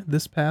better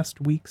this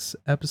past week's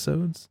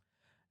episodes.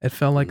 It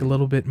felt like a Mm.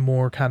 little bit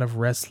more kind of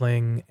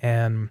wrestling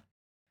and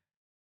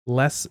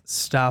less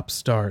stop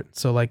start.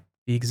 So like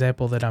the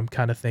example that I'm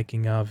kind of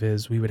thinking of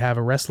is we would have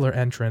a wrestler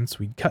entrance,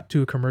 we'd cut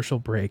to a commercial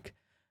break,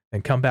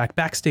 then come back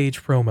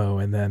backstage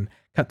promo and then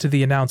cut to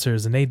the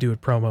announcers and they do a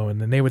promo,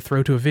 and then they would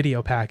throw to a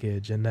video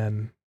package, and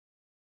then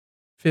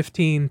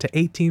 15 to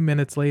 18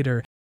 minutes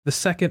later, the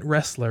second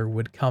wrestler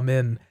would come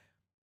in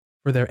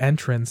for their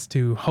entrance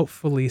to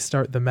hopefully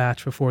start the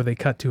match before they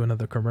cut to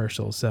another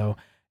commercial. So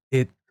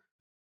it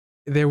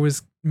there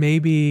was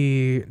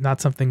maybe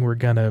not something we're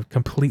gonna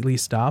completely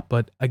stop,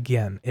 but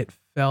again, it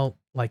felt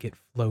like it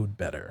flowed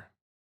better.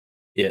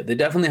 Yeah, they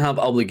definitely have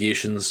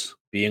obligations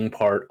being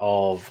part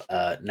of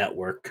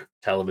network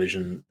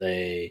television.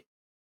 They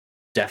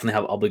definitely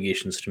have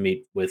obligations to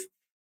meet with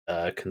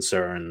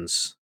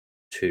concerns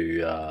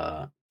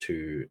to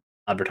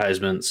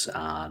advertisements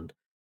and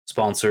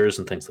sponsors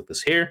and things like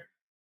this here.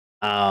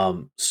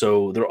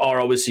 So there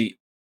are obviously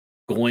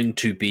going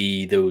to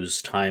be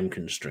those time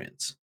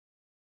constraints,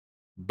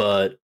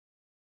 but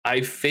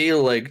I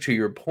feel like, to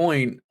your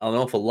point, an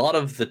awful lot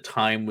of the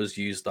time was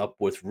used up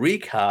with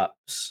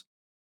recaps.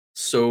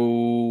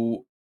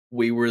 So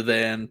we were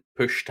then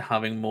pushed to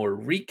having more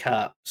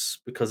recaps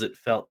because it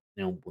felt,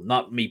 well,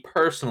 not me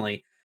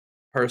personally,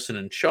 person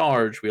in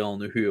charge, we all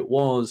knew who it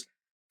was,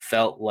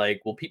 felt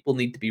like, well, people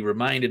need to be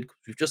reminded because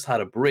we've just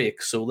had a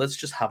break. So let's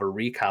just have a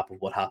recap of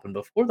what happened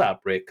before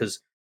that break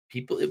because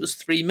people, it was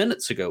 3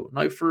 minutes ago.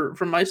 Now, for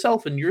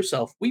myself and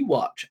yourself, we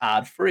watch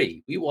ad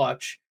free. We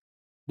watch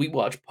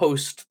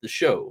post the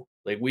show.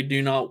 Like, we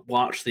do not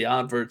watch the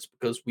adverts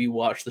because we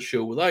watch the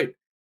show without,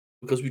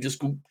 because we just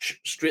go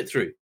straight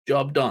through.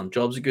 Job done.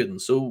 Job's a good one.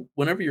 So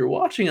whenever you're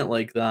watching it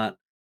like that,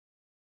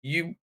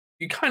 you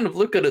you kind of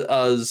look at it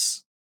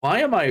as, why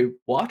am I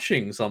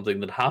watching something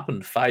that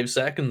happened 5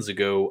 seconds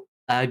ago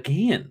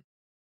again?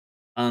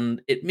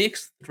 And it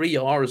makes 3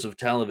 hours of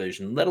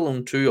television, let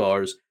alone 2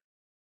 hours,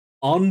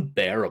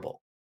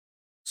 unbearable.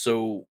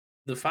 So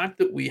the fact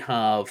that we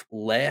have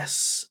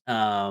less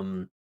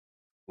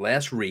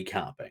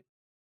recapping,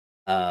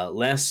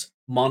 less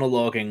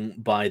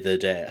monologuing by the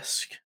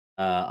desk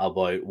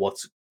about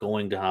what's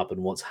going to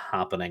happen, what's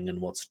happening,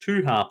 and what's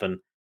to happen.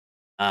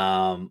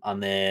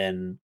 And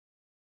then,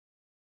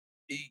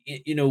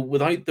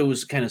 without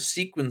those kind of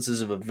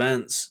sequences of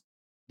events,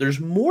 there's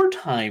more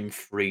time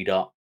freed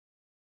up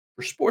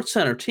for sports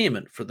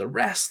entertainment, for the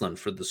wrestling,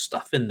 for the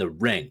stuff in the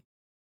ring.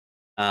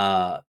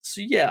 So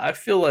yeah, I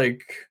feel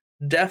like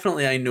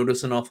definitely I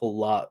notice um, an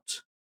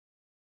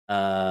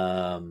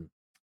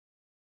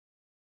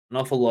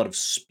awful lot of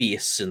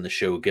space in the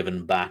show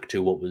given back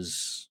to what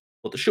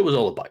the show was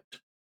all about.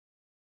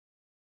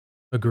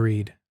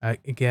 Agreed.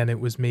 Again, it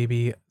was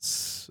maybe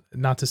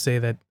not to say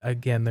that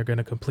again they're going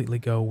to completely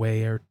go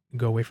away or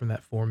go away from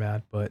that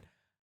format, but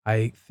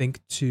I think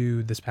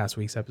to this past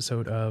week's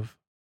episode of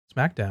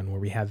SmackDown where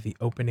we had the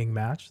opening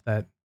match,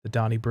 that the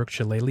Donnybrook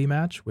Shillelagh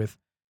match with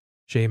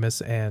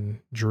Sheamus and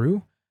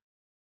Drew.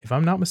 If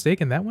I'm not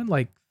mistaken, that went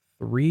like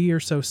 3 or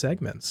so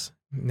segments.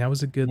 That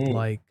was a good Mm.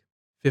 like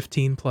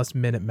 15 plus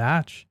minute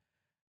match.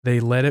 They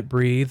let it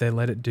breathe, they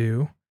let it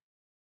do,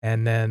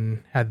 and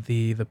then had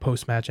the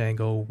post match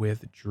angle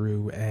with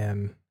Drew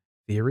and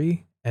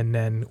Theory, and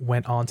then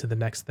went on to the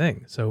next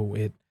thing. So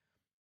it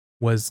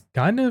was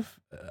kind of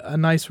a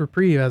nice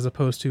reprieve as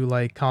opposed to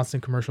like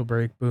constant commercial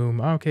break, boom,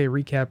 okay,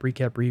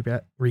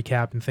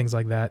 recap, and things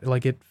like that.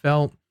 Like it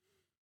felt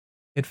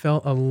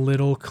a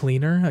little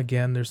cleaner.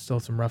 Again, there's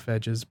still some rough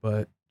edges,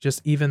 but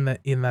just even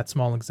that in that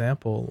small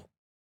example,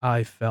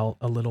 I felt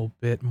a little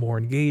bit more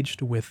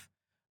engaged with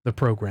the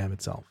program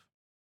itself.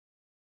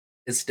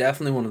 It's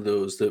definitely one of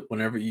those that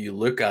whenever you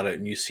look at it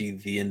and you see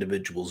the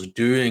individuals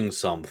doing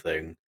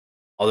something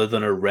other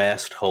than a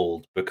rest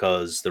hold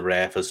because the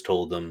ref has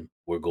told them,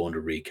 we're going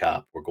to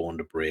recap, we're going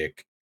to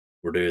break,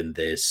 we're doing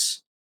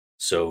this.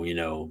 So,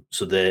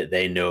 so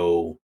they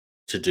know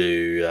to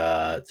do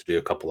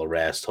a couple of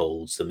rest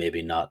holds, to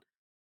maybe not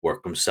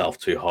work himself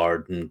too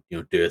hard and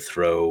do a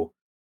throw,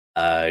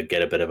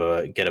 get a bit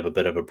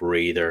of a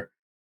breather.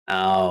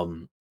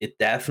 It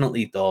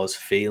definitely does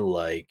feel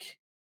like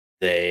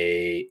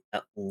they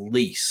at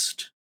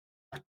least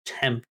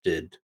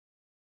attempted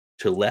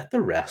to let the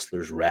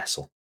wrestlers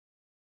wrestle.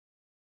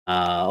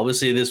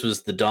 Obviously, this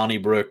was the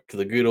Donnybrook,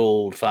 the good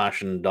old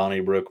fashioned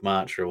Donnybrook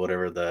match, or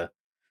whatever the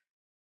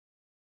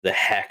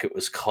heck it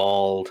was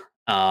called,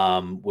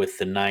 with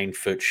the 9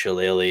 foot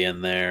shillelagh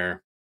in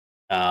there.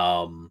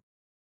 Um,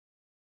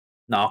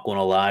 Not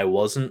gonna lie,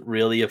 wasn't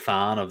really a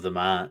fan of the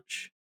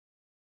match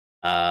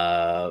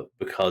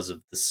because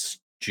of the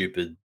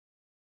stupid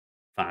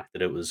fact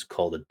that it was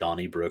called a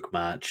Donnybrook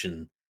match,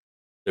 and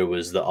there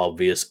was the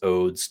obvious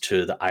odes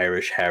to the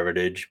Irish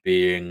heritage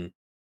being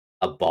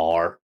a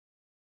bar.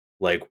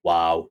 Like,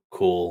 wow,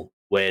 cool.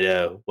 Way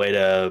to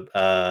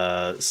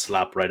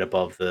slap right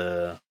above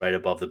the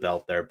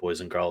belt there, boys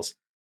and girls.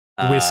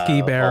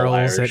 Whiskey All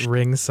barrels at Irish.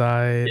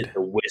 ringside.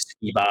 The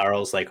whiskey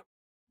barrels, like,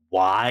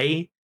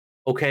 why?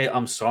 Okay,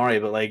 I'm sorry,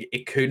 but like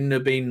it couldn't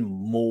have been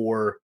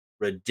more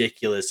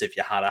ridiculous if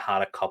you had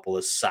a couple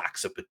of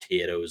sacks of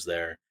potatoes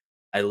there.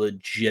 I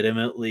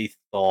legitimately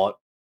thought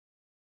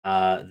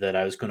that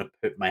I was going to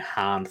put my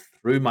hand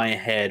through my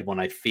head when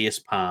I face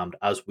palmed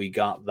as we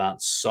got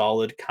that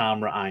solid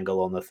camera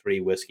angle on the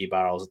 3 whiskey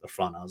barrels at the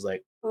front. I was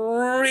like,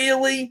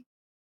 really?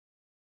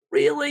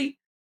 really?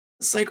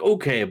 It's like,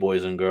 okay,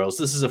 boys and girls,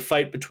 this is a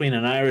fight between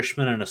an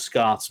Irishman and a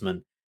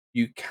Scotsman.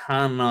 You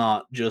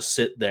cannot just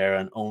sit there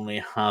and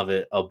only have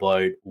it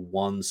about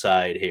one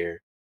side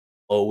here.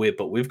 Oh, wait,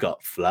 but we've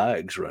got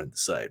flags around the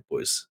side,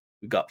 boys.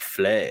 We've got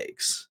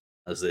flags,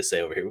 as they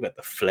say over here. We've got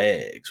the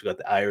flags. We've got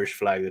the Irish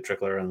flag, the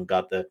tricolor, and we've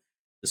got the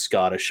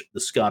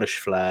Scottish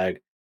flag.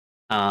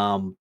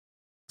 Um,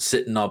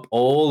 Sitting up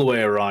all the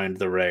way around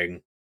the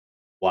ring.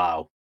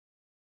 Wow,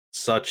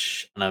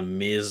 such an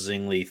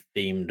amazingly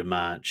themed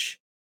match.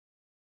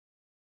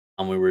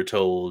 And we were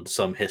told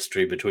some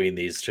history between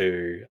these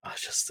two. I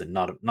was just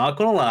not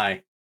gonna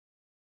lie.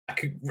 I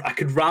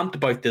could rant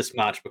about this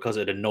match because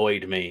it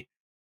annoyed me,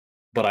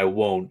 but I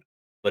won't.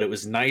 But it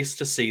was nice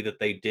to see that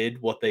they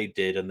did what they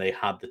did and they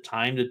had the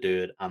time to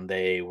do it and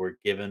they were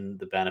given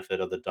the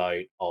benefit of the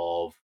doubt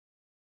of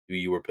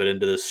you were put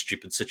into this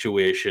stupid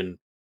situation.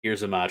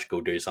 Here's a match,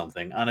 go do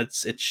something. And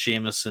it's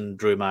Sheamus and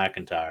Drew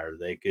McIntyre.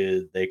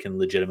 They can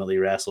legitimately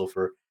wrestle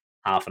for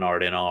half an hour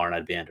to an hour and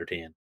I'd be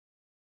entertained.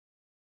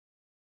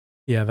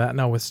 Yeah, that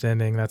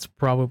notwithstanding, that's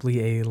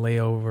probably a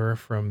layover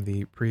from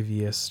the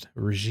previous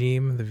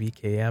regime, the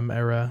VKM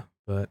era.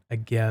 But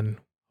again,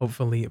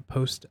 hopefully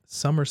post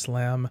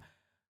SummerSlam,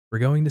 we're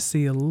going to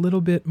see a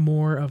little bit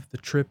more of the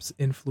Trips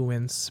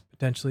influence,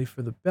 potentially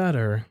for the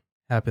better,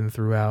 happen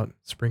throughout,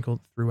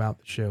 sprinkled throughout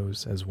the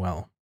shows as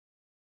well.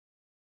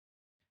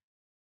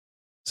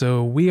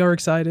 So we are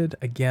excited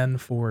again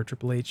for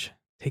Triple H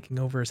taking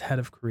over as head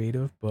of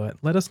creative, but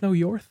let us know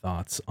your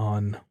thoughts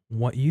on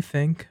what you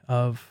think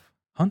of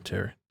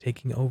Hunter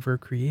taking over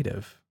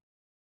creative.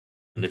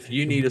 And if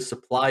you need a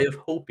supply of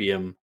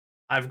hopium,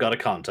 I've got a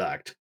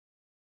contact.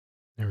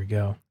 There we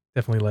go.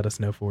 Definitely let us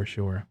know for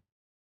sure.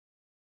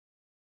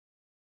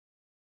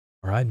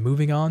 All right,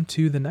 moving on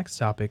to the next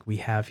topic we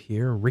have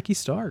here, Ricky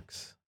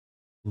Starks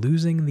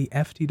losing the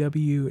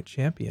FTW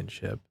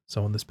championship.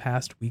 So in this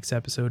past week's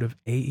episode of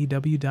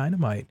AEW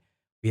Dynamite,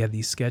 we had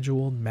the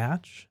scheduled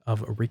match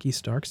of Ricky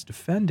Starks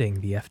defending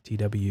the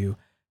FTW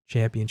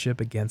championship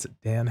against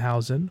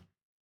Danhausen.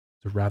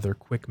 It's a rather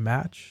quick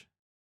match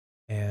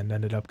and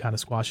ended up kind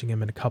of squashing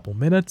him in a couple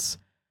minutes.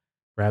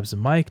 Grabs the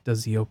mic,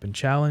 does the open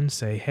challenge,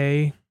 say,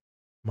 hey,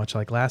 much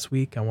like last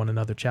week, I want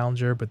another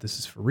challenger, but this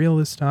is for real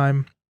this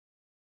time.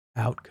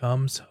 Out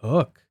comes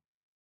Hook.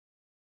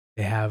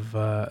 They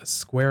have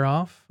square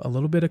off a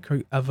little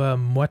bit of a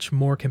much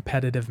more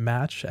competitive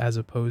match as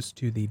opposed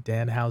to the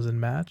Danhausen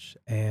match,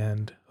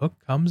 and Hook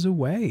comes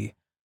away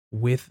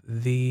with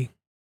the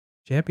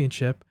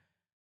championship,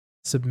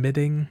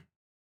 submitting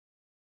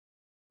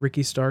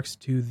Ricky Starks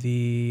to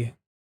the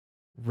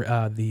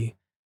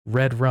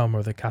Red Rum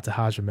or the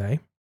Katahajime.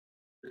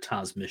 The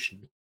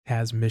transmission.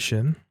 Has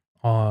mission.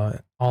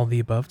 All the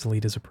above,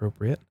 delete is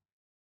appropriate.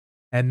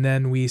 And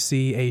then we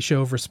see a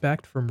show of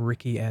respect from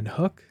Ricky and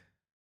Hook.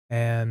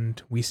 And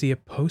we see a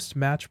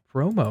post-match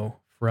promo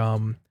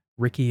from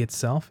Ricky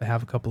itself. I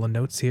have a couple of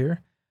notes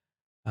here.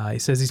 He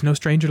says he's no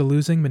stranger to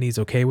losing, but he's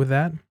okay with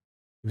that.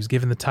 He was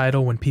given the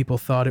title when people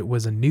thought it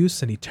was a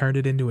noose, and he turned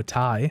it into a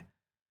tie.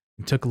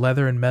 He took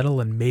leather and metal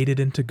and made it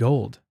into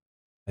gold.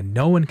 And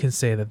no one can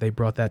say that they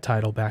brought that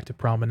title back to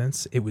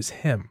prominence. It was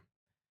him.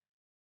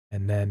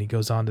 And then he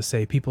goes on to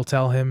say people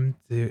tell him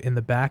in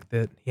the back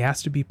that he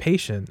has to be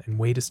patient and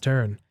wait his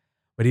turn.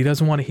 But he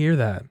doesn't want to hear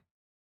that.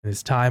 And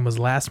his time was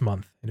last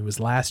month, and it was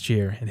last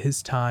year, and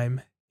his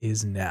time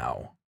is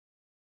now.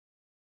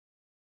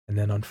 And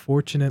then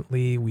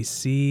unfortunately, we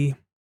see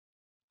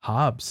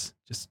Hobbs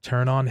just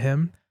turn on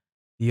him,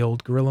 the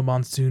old Gorilla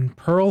Monsoon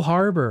Pearl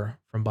Harbor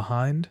from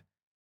behind.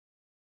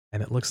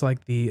 And it looks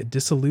like the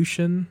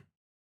dissolution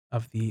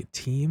of the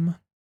team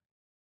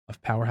of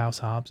Powerhouse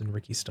Hobbs and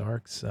Ricky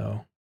Starks.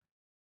 So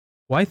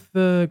quite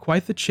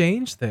the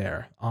change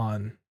there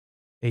on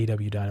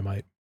AEW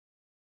Dynamite.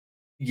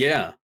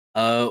 Yeah.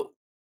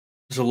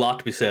 There's a lot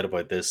to be said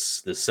about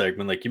this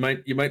segment. Like you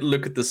might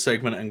look at this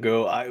segment and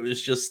go, I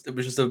was just it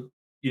was just a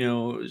it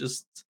was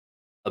just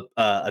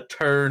a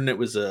turn. It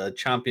was a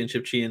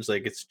championship change.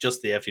 Like it's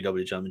just the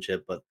FTW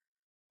championship. But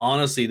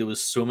honestly, there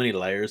was so many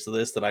layers to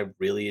this that I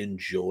really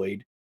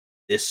enjoyed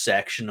this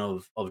section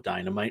of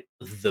Dynamite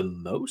the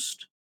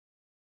most.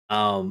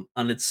 And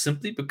it's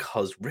simply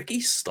because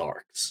Ricky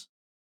Starks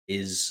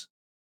is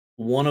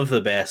one of the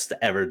best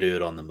to ever do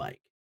it on the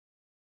mic.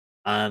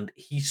 And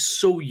he's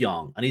so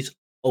young and he's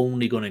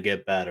only going to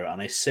get better.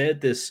 And I said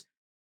this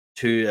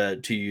to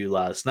you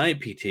last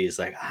night, PT, is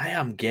like, I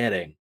am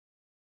getting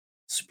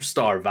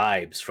superstar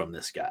vibes from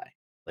this guy.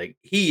 Like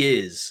he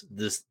is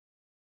this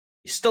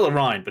he's still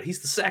around, but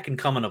he's the second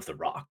coming of the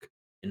Rock,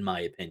 in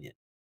my opinion.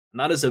 And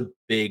that is a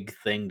big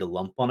thing to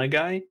lump on a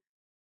guy,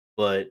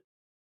 but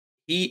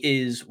he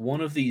is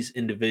one of these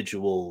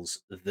individuals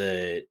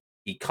that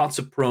he cuts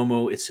a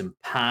promo, it's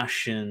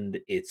impassioned,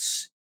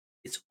 it's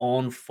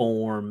on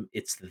form,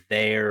 it's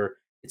there,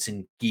 it's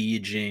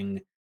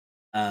engaging.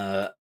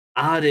 Uh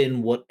Add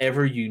in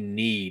whatever you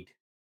need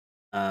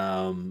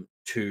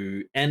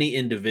to any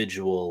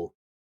individual,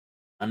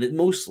 and it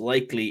most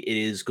likely it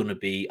is going to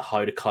be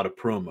how to cut a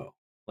promo.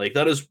 Like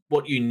that is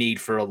what you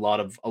need for a lot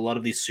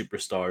of these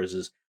superstars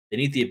is They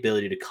need the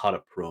ability to cut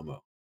a promo.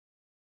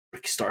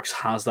 Ricky Starks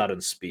has that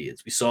in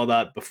spades. We saw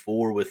that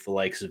before with the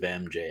likes of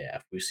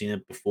MJF. We've seen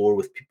it before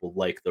with people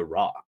like The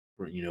Rock,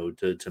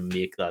 to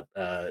make that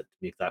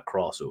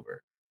crossover.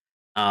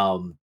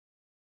 Um,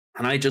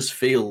 and I just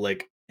feel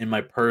like, in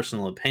my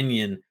personal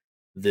opinion,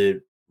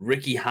 that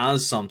Ricky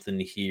has something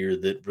here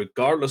that,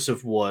 regardless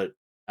of what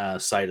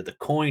side of the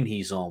coin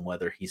he's on,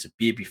 whether he's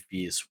a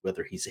babyface,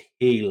 whether he's a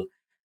heel,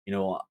 you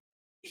know,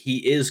 he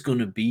is going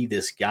to be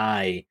this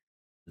guy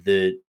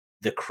that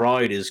the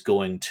crowd is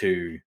going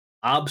to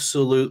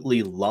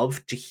absolutely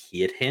love to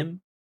hate him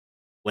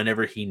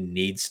whenever he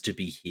needs to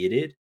be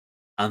hated,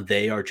 and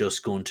they are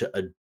just going to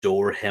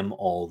adore him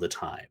all the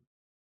time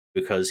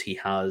because he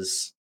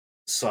has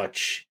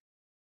such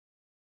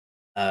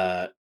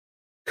uh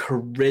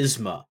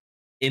charisma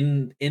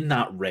in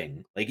that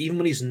ring. Like, even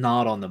when he's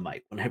not on the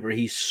mic, whenever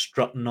he's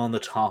strutting on the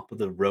top of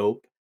the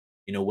rope,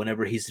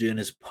 whenever he's doing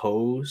his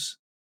pose,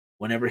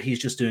 whenever he's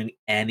just doing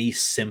any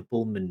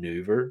simple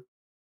maneuver,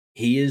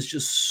 he is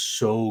just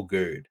so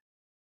good.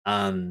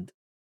 And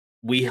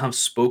we have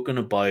spoken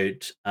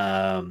about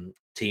Team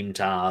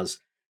Taz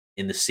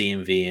in the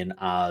same vein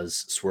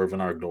as Swerve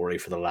and Our Glory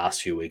for the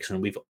last few weeks,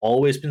 and we've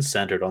always been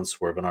centered on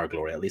Swerve and Our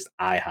Glory. At least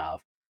I have,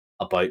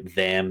 about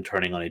them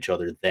turning on each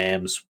other,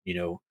 them,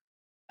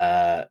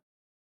 uh,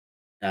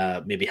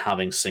 maybe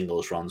having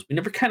singles runs. We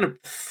never kind of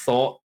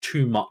thought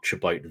too much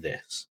about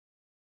this,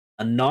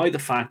 and now the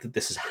fact that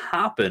this has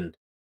happened,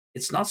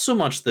 it's not so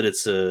much that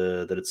it's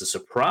a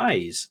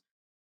surprise.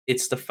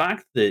 It's the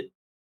fact that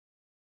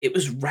it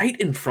was right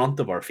in front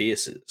of our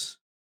faces.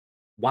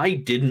 Why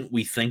didn't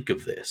we think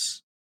of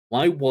this?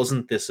 Why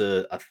wasn't this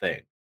a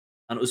thing?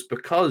 And it was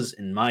because,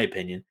 in my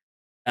opinion,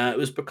 it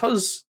was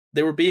because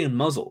they were being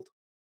muzzled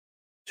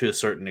to a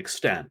certain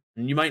extent.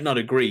 And you might not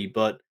agree,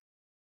 but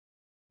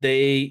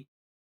they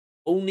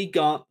only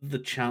got the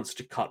chance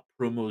to cut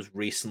promos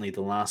recently,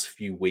 the last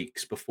few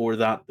weeks. Before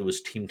that, there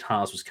was Team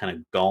Taz was kind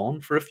of gone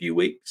for a few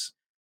weeks.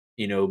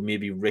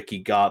 Maybe Ricky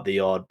got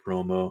the odd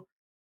promo.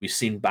 We've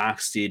seen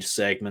backstage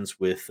segments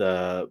with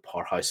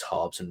Powerhouse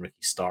Hobbs and Ricky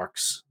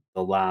Starks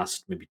the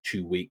last maybe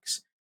 2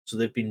 weeks. So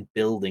they've been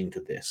building to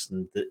this,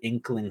 and the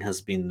inkling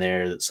has been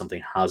there that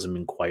something hasn't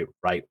been quite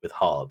right with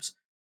Hobbs.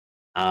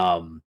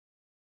 Um,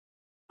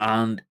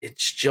 and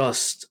it's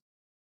just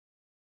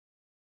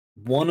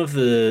one of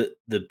the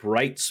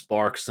bright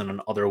sparks in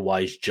an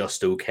otherwise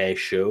just okay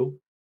show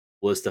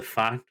was the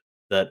fact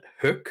that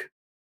Hook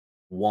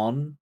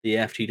won the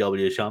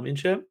FTW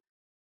Championship,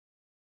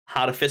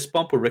 had a fist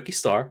bump with Ricky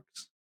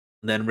Starks,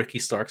 and then Ricky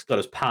Starks got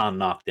his pan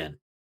knocked in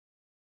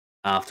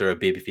after a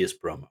babyface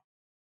promo.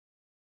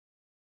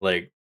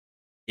 Like,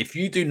 if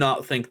you do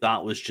not think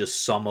that was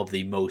just some of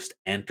the most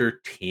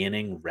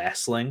entertaining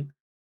wrestling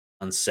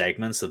and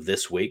segments of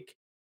this week,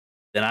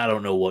 then I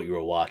don't know what you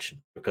were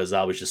watching, because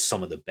that was just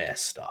some of the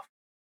best stuff.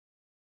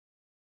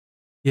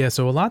 Yeah,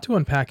 so a lot to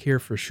unpack here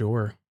for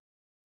sure.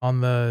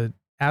 On the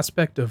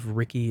aspect of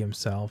Ricky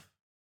himself,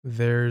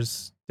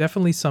 there's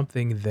definitely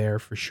something there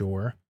for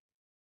sure.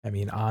 I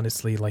mean,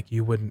 honestly, like,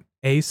 you wouldn't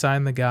A,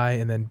 sign the guy,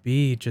 and then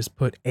B, just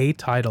put a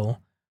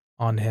title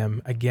on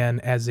him again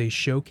as a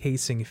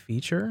showcasing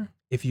feature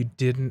if you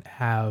didn't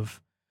have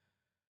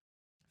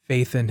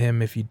faith in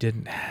him, if you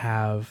didn't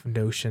have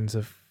notions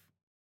of,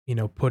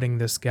 putting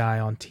this guy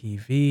on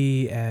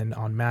TV and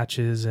on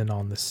matches and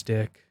on the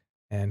stick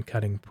and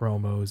cutting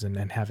promos and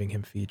having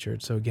him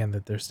featured. So again,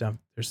 that there's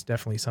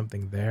definitely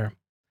something there.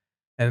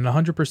 And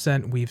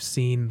 100% we've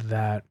seen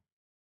that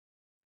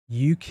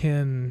you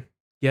can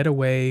get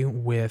away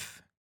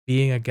with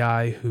being a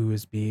guy who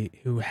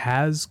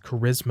has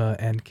charisma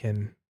and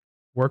can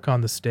work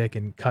on the stick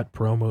and cut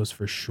promos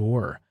for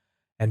sure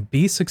and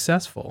be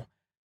successful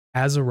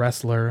as a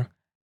wrestler,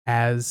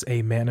 as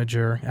a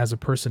manager, as a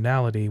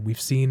personality. We've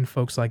seen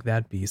folks like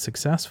that be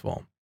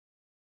successful.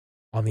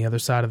 On the other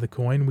side of the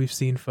coin, we've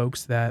seen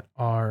folks that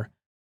are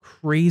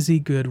crazy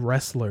good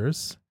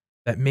wrestlers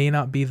that may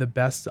not be the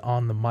best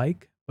on the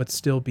mic, but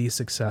still be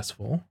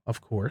successful,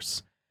 of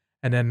course.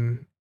 And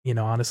then,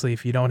 honestly,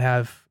 if you don't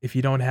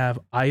have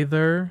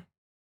either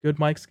good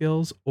mic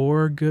skills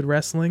or good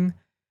wrestling,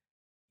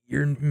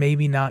 you're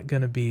maybe not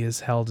going to be as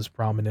held as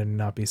prominent and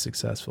not be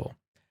successful.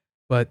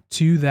 But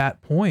to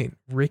that point,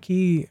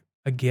 Ricky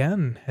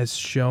again has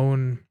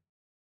shown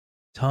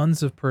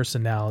tons of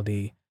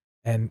personality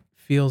and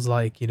feels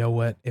like,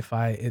 what, if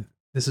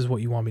this is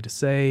what you want me to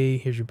say,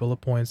 here's your bullet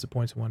points, the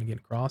points I want to get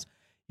across.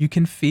 You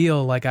can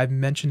feel, like I've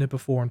mentioned it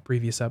before in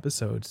previous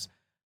episodes,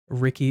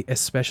 Ricky,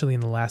 especially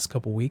in the last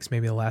couple weeks,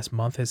 maybe the last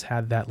month, has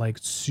had that like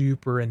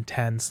super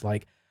intense,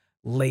 like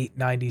late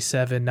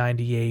 97,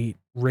 98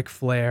 Ric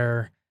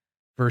Flair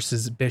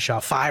versus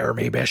Bischoff, fire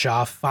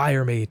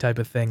me type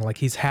of thing. Like,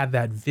 he's had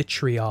that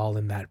vitriol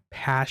and that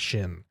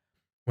passion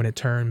when in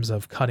terms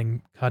of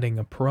cutting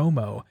a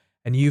promo,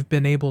 and you've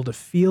been able to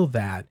feel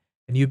that,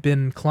 and you've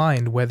been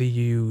inclined, whether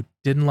you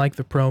didn't like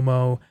the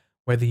promo,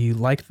 whether you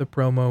liked the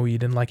promo, you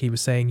didn't like he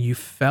was saying, you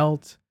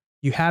felt,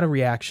 you had a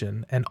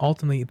reaction, and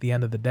ultimately at the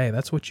end of the day,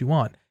 that's what you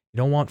want. You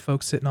don't want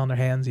folks sitting on their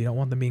hands, you don't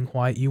want them being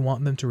quiet, you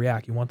want them to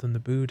react, you want them to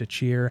boo, to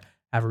cheer,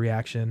 have a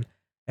reaction,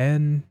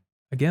 and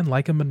again,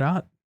 like him or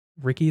not,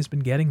 Ricky has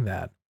been getting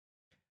that.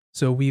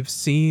 So we've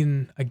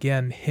seen,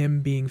 again,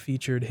 him being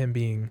featured, him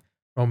being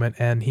Roman,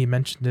 and he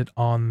mentioned it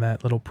on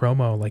that little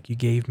promo, like, you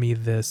gave me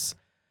this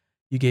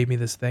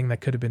thing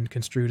that could have been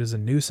construed as a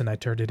noose, and I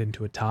turned it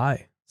into a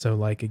tie." So,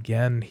 like,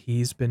 again,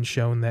 he's been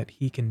shown that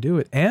he can do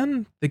it,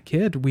 and the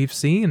kid we've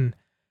seen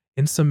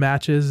in some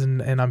matches,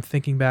 and I'm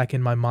thinking back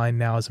in my mind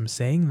now as I'm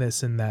saying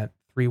this in that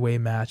three-way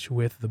match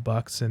with the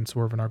Bucks and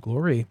Swerve in Our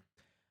Glory,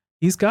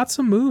 he's got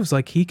some moves,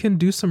 like, he can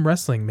do some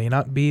wrestling, may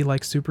not be,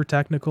 like, super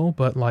technical,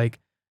 but, like,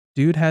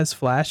 dude has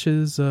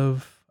flashes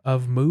of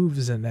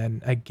moves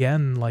and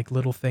again, like,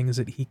 little things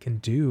that he can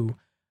do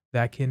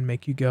that can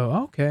make you go,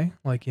 "Oh, okay,"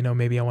 like,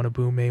 maybe I wanna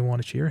boo, maybe I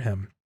wanna cheer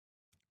him.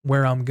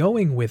 Where I'm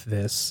going with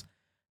this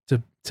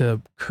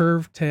to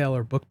curve tail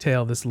or book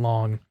tail this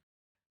long,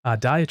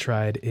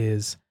 diatribe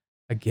is,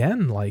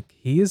 again, like,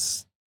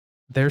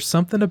 there's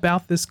something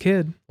about this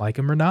kid, like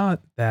him or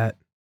not, that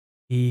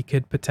he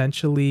could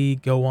potentially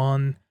go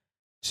on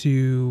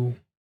to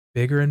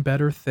bigger and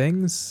better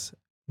things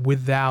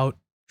without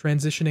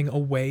transitioning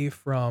away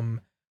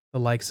from the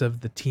likes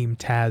of the Team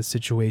Taz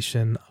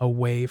situation,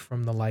 away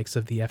from the likes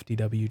of the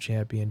FTW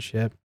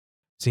Championship.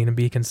 Seen him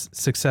be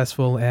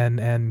successful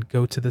and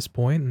go to this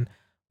point, and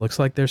looks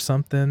like there's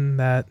something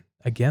that,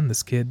 again,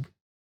 this kid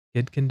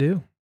can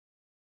do.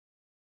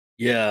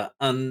 Yeah,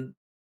 and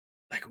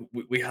like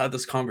we had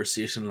this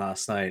conversation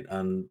last night,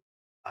 and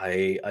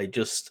I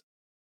just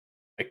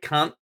I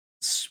can't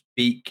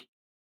speak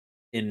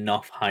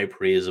enough high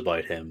praise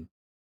about him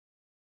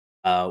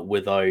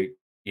without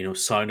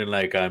sounding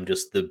like I'm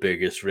just the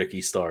biggest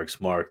Ricky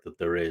Starks mark that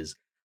there is.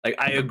 Like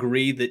I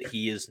agree that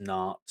he is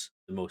not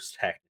the most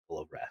technical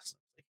of wrestlers.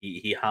 Like,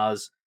 he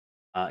has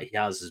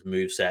his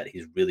move set.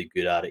 He's really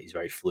good at it. He's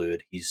very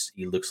fluid. He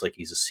looks like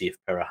he's a safe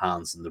pair of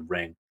hands in the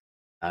ring.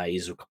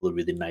 He's a couple of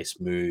really nice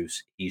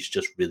moves. He's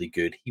just really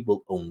good. He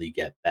will only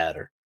get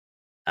better.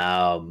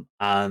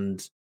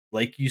 And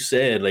like you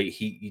said, like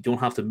you don't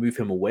have to move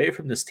him away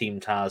from this Team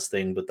Taz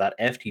thing, but that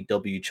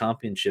FTW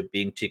championship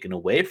being taken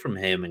away from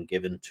him and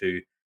given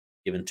to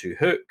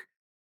Hook,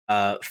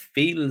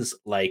 feels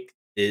like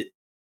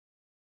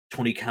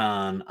Tony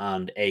Khan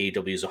and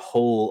AEW as a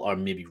whole are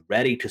maybe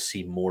ready to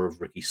see more of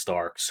Ricky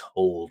Starks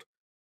hold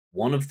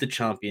one of the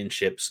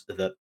championships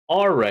that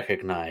are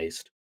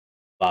recognized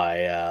by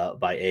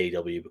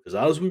AEW, because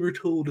as we were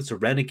told, it's a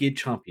renegade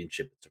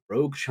championship, it's a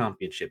rogue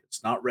championship,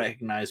 it's not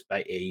recognized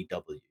by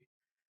AEW.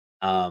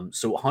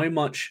 So how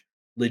much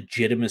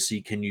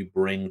legitimacy can you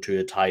bring to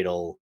a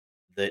title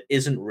that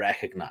isn't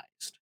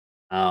recognized?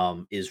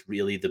 Is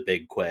really the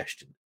big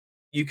question.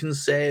 You can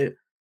say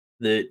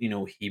that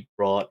he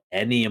brought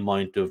any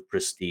amount of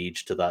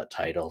prestige to that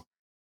title,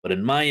 but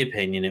in my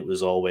opinion, it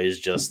was always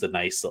just a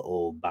nice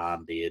little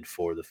band-aid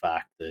for the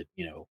fact that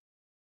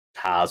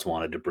Taz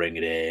wanted to bring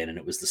it in, and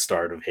it was the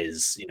start of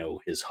his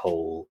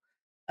whole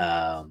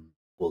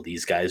well,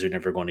 these guys are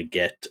never going to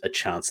get a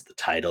chance at the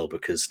title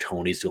because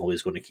Tony's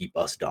always going to keep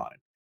us down.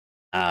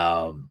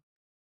 Um,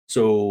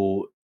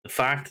 so the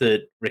fact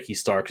that Ricky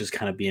Starks is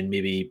kind of being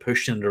maybe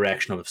pushed in the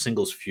direction of a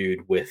singles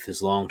feud with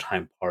his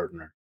longtime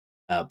partner,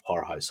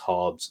 Powerhouse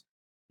Hobbs,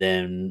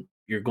 then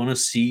you're going to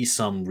see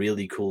some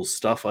really cool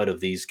stuff out of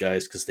these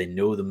guys because they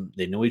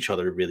know each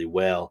other really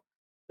well.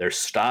 Their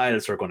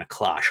styles are going to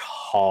clash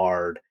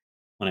hard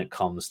when it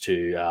comes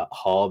to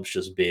Hobbs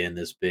just being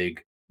this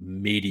big,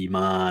 meaty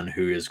man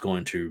who is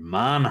going to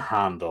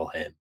manhandle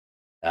him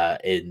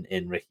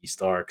in Ricky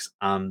Starks,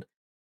 and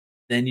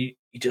then you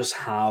just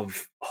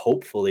have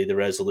hopefully the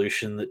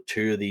resolution that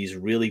two of these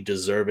really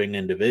deserving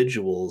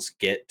individuals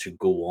get to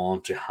go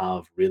on to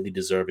have really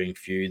deserving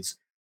feuds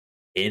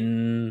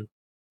in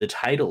the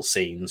title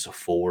scenes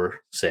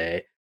for,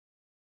 say,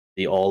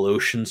 the All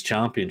Oceans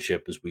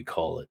Championship, as we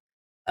call it,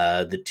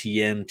 the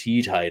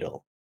TNT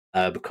title,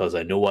 because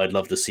I know I'd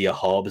love to see a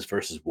Hobbs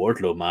versus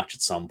Wardlow match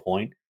at some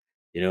point.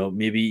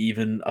 Maybe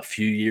even a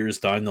few years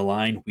down the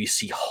line, we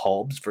see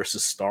Hobbs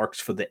versus Starks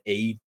for the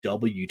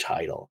AEW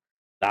title.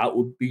 That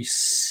would be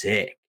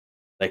sick.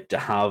 Like to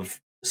have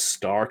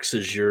Starks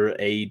as your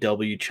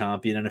AEW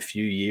champion in a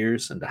few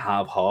years and to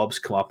have Hobbs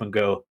come up and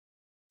go,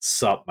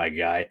 "Sup, my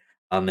guy,"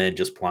 and then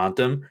just plant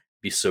him,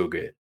 be so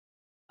good.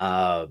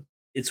 Uh,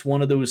 it's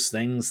one of those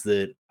things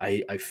that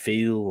I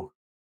feel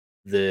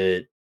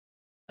that,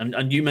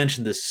 and you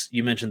mentioned this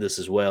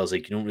as well. Is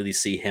like you don't really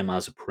see him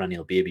as a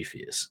perennial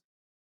babyface,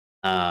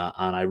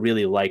 and I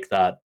really like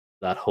that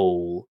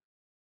whole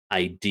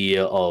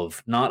idea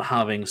of not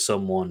having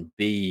someone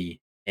be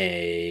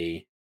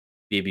a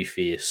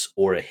babyface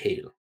or a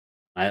heel.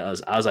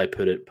 As I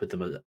put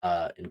them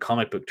in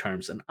comic book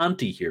terms, an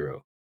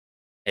anti-hero,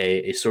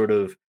 a sort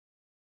of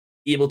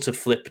able to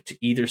flip to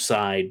either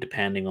side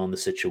depending on the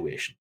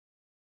situation.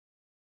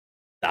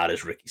 That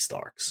is Ricky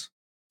Starks.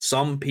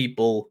 Some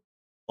people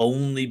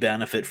only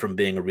benefit from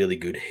being a really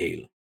good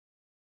heel.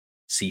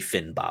 See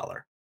Finn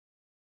Balor.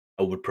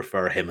 I would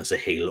prefer him as a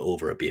heel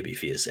over a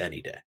babyface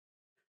any day.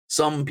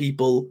 Some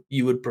people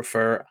you would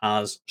prefer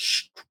as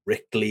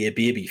strictly a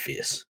baby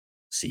face.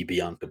 See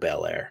Bianca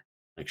Belair.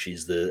 Like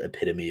she's the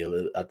epitome of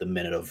at the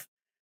minute of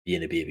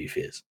being a baby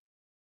face.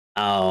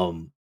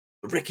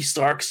 Ricky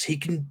Starks, he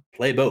can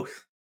play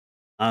both.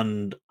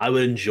 And I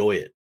would enjoy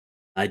it.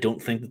 I don't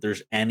think that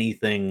there's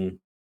anything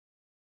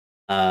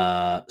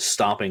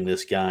stopping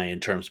this guy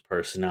in terms of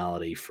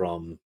personality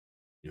from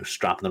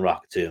strapping the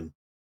rocket to him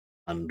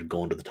and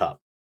going to the top.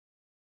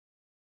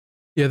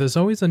 Yeah, there's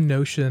always a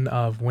notion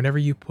of whenever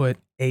you put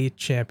a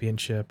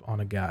championship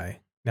on a guy.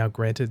 Now,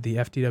 granted, the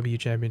FTW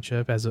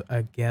championship, as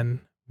again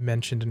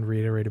mentioned and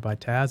reiterated by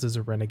Taz, is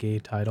a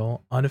renegade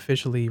title,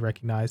 unofficially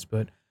recognized.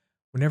 But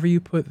whenever you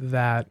put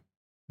that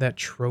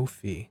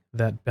trophy,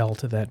 that belt,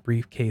 that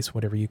briefcase,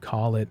 whatever you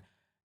call it,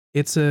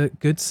 it's a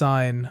good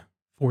sign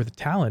for the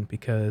talent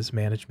because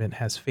management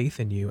has faith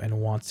in you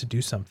and wants to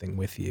do something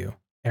with you.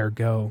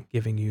 Ergo,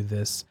 giving you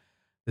this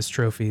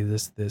trophy,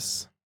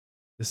 this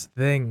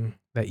thing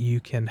that you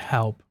can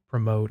help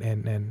promote,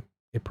 and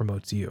it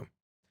promotes you.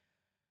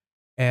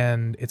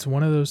 And it's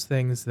one of those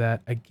things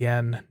that,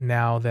 again,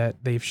 now that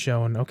they've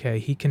shown, okay,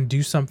 he can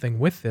do something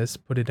with this,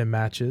 put it in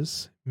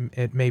matches.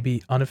 It may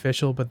be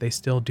unofficial, but they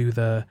still do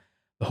the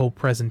whole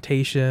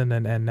presentation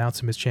and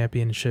announce him as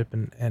championship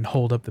and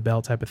hold up the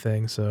belt type of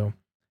thing. So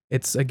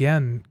it's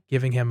again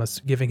giving him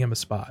a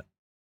spot.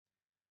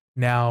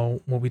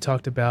 Now, when we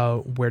talked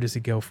about where does he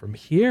go from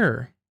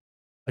here,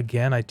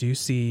 again, I do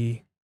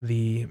see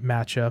the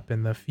matchup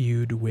and the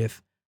feud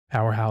with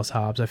Powerhouse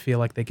Hobbs. I feel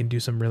like they can do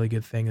some really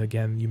good thing.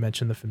 Again, you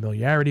mentioned the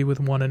familiarity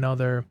with one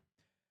another.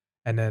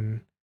 And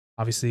then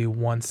obviously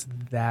once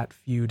that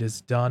feud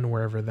is done,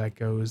 wherever that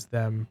goes,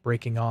 them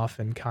breaking off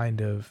and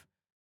kind of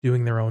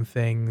doing their own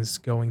things,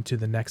 going to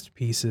the next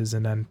pieces,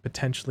 and then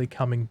potentially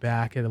coming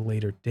back at a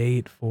later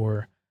date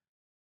for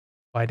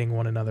fighting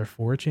one another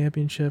for a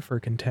championship, for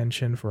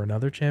contention for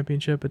another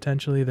championship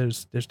potentially.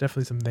 There's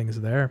definitely some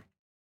things there.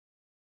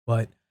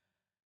 But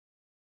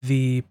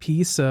the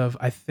piece of,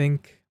 I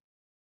think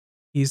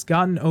he's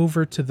gotten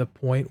over to the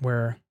point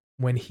where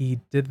when he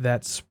did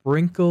that,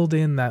 sprinkled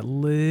in that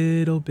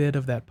little bit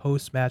of that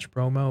post-match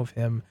promo of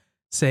him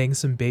saying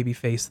some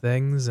babyface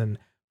things and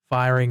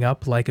firing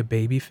up like a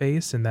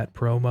babyface in that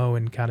promo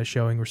and kind of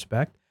showing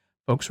respect,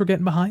 folks were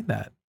getting behind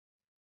that.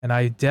 And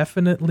I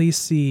definitely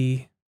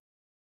see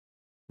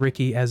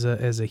Ricky as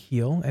a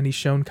heel, and he's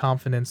shown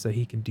confidence that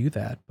he can do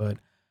that. But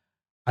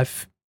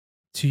I've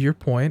to your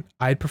point,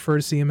 I'd prefer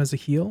to see him as a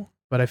heel,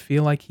 but I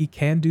feel like he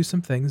can do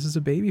some things as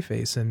a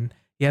babyface, and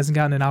he hasn't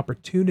gotten an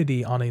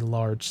opportunity on a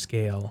large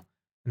scale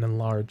in a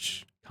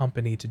large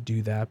company to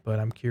do that. But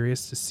I'm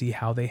curious to see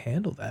how they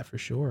handle that for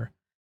sure.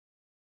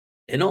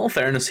 In all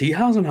fairness, he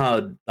hasn't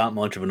had that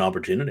much of an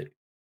opportunity.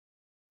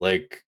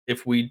 Like,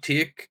 if we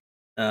take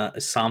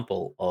a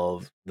sample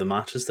of the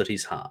matches that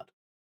he's had,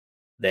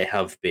 they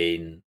have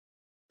been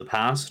the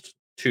past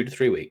 2 to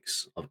 3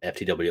 weeks of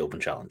FTW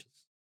Open challenges.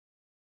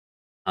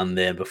 And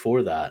then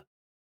before that,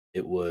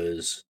 it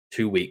was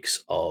 2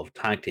 weeks of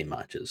tag team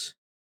matches.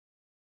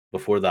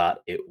 Before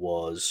that, it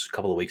was a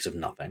couple of weeks of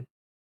nothing.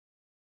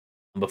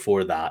 And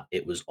before that,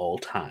 it was all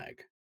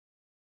tag.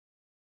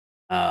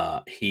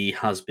 He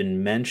has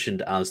been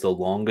mentioned as the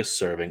longest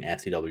serving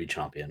FTW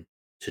champion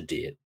to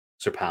date,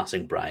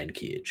 surpassing Brian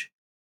Cage,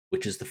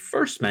 which is the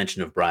first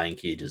mention of Brian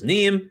Cage's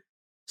name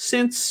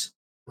since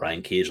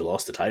Brian Cage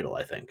lost the title,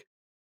 I think.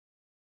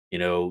 You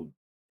know,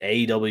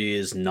 AEW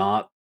is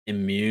not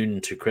immune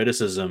to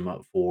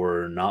criticism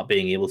for not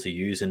being able to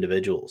use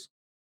individuals.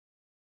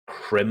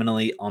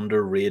 Criminally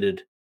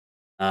underrated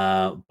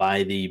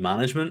by the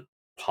management,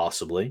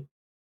 possibly,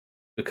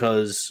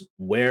 because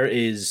where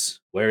is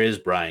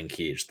Brian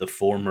Cage, the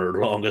former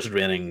longest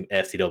reigning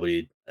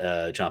FTW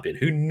champion,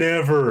 who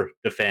never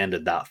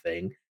defended that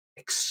thing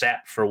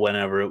except for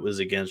whenever it was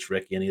against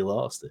Ricky and he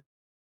lost it.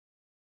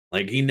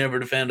 Like he never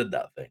defended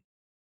that thing.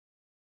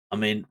 I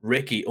mean,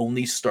 Ricky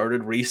only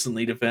started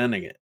recently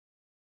defending it.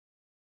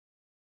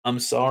 I'm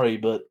sorry,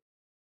 but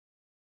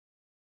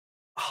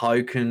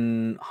how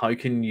can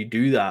you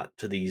do that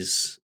to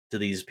these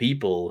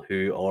people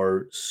who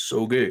are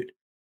so good?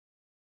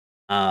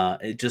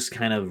 It just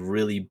kind of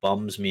really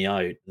bums me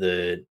out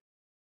that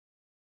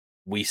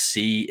we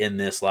see in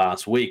this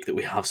last week that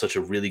we have such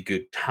a really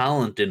good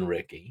talent in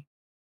Ricky.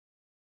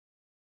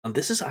 And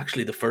this is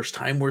actually the first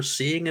time we're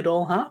seeing it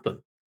all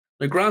happen.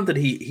 Now, granted,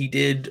 he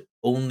did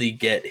only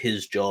get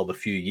his job a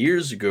few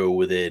years ago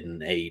within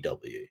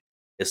AEW.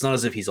 It's not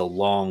as if he's a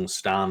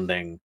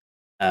long-standing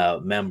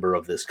member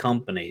of this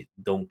company.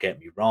 Don't get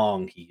me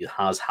wrong; he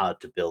has had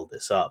to build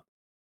this up.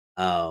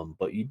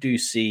 But you do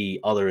see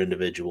other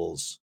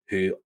individuals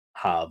who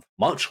have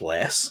much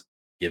less,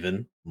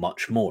 given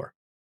much more.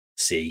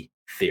 See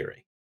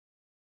Theory.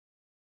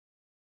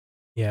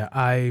 Yeah,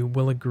 I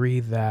will agree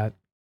that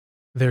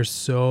there's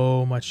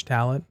so much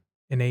talent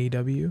in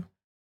AEW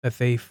that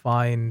they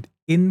find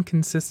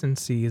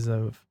inconsistencies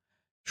of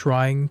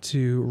trying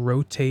to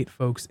rotate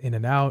folks in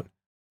and out,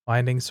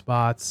 finding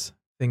spots,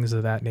 things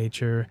of that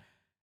nature.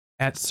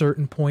 At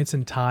certain points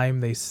in time,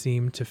 they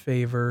seem to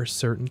favor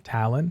certain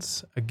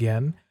talents.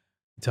 Again,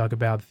 You talk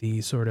about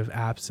the sort of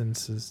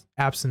absence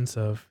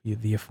of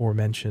the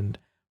aforementioned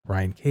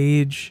Brian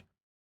Cage,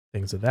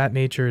 things of that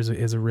nature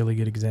is a really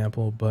good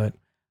example. But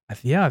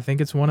yeah, I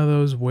think it's one of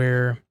those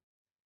where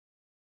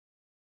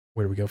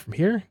do we go from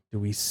here? Do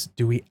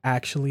we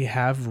actually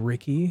have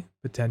Ricky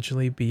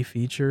potentially be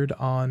featured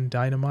on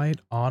Dynamite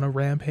on a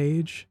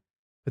Rampage,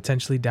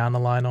 potentially down the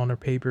line on a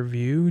pay per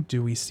view?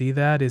 Do we see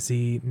that? Is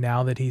he,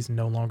 now that he's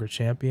no longer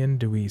champion?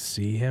 Do we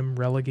see him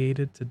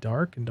relegated to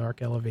Dark and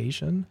Dark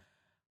Elevation?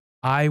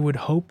 I would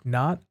hope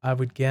not. I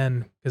would,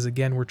 again, because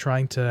again we're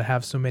trying to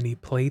have so many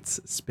plates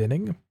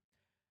spinning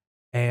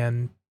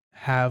and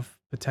have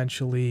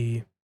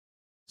potentially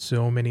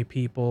so many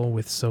people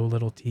with so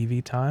little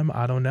TV time.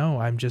 I don't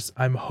know.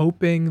 I'm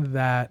hoping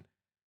that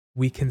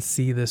we can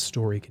see this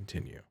story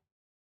continue.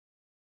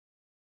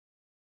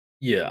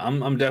 Yeah,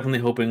 I'm definitely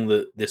hoping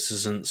that this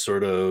isn't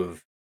sort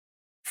of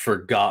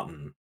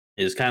forgotten.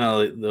 Is kind of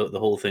like the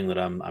whole thing that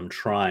I'm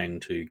trying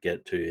to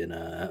get to in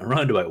a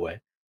roundabout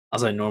way,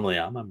 as I normally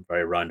am. I'm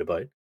very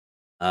roundabout.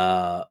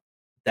 Uh,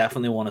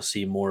 Definitely want to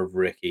see more of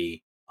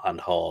Ricky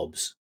and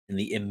Hobbs in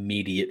the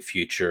immediate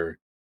future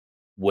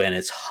when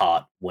it's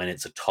hot, when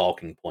it's a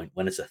talking point,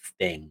 when it's a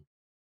thing.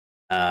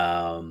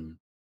 Um,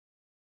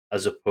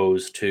 as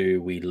opposed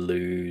to we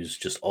lose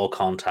just all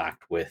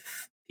contact with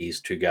these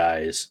two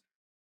guys,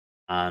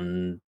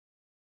 and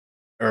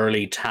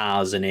early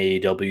Taz in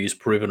AEW's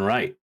proven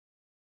right.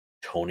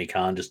 Tony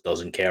Khan just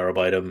doesn't care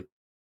about him.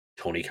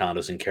 Tony Khan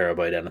doesn't care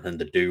about anything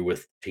to do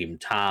with Team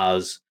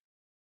Taz,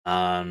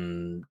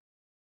 and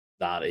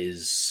that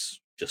is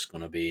just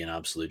going to be an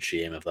absolute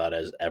shame if that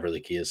is ever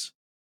the case.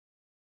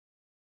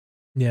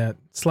 Yeah,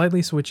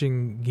 slightly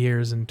switching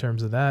gears in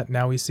terms of that.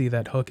 Now we see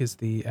that Hook is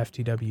the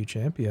FTW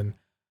champion.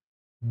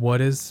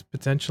 What is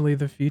potentially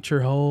the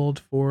future hold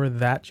for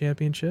that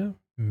championship?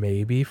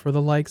 Maybe for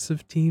the likes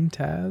of Team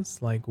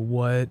Taz? Like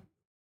what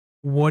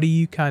do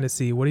you kind of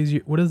see? What is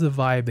the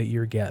vibe that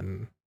you're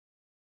getting?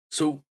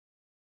 So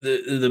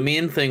the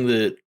main thing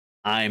that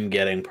I'm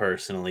getting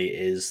personally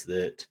is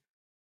that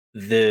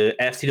the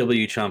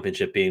FTW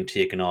championship being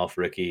taken off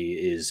Ricky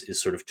is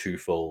sort of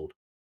twofold.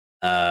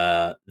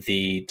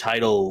 The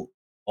title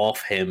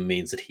off him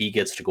means that he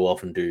gets to go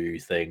off and do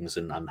things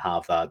and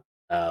have that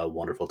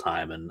wonderful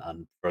time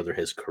and further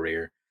his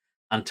career.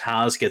 And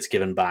Taz gets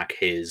given back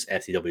his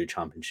FTW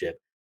championship,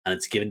 and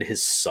it's given to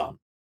his son,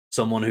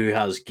 someone who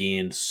has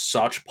gained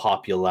such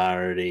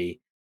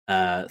popularity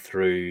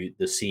through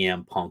the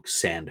CM Punk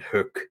Send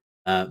Hook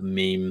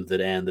meme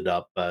that ended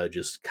up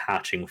just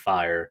catching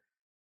fire.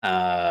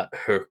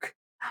 Hook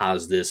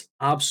has this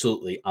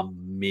absolutely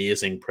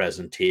amazing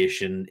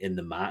presentation in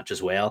the match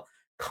as well.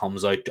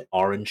 Comes out to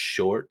orange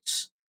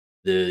shorts,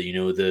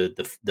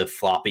 the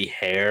floppy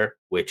hair,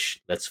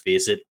 which let's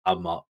face it,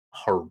 I'm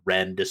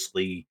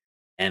horrendously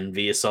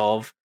envious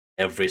of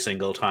every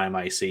single time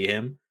I see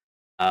him.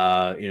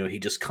 He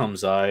just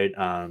comes out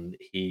and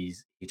he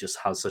just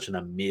has such an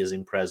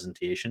amazing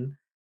presentation.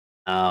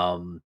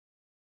 Um,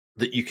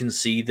 that you can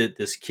see that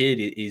this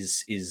kid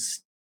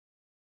is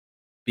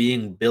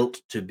being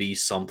built to be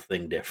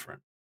something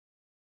different.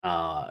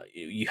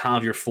 You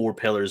have your four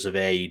pillars of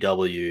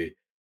AEW,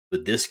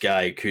 but this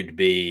guy could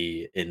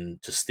be, in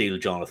to steal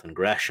Jonathan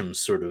Gresham's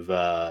sort of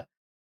uh,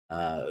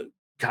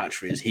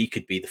 catchphrase, he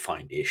could be the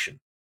foundation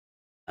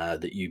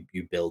that you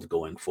build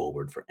going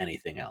forward for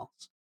anything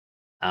else.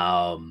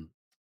 Um,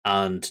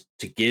 and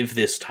to give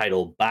this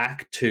title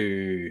back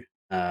to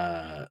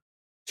Taz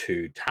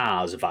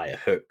via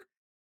Hook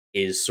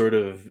is sort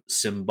of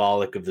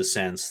symbolic of the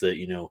sense that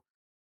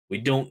we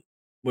don't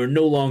we're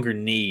no longer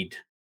need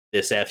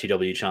this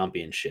FTW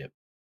championship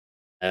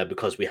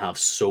because we have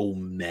so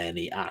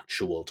many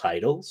actual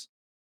titles.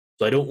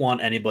 So I don't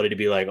want anybody to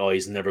be like, "Oh,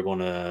 he's never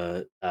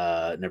gonna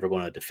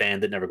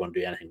defend it, never gonna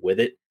do anything with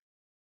it."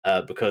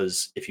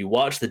 Because if you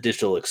watch the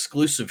digital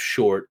exclusive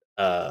short,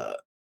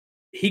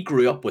 he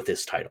grew up with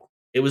this title.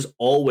 It was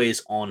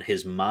always on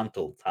his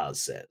mantle. Taz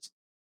says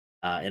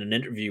in an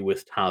interview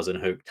with Taz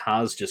and Hook,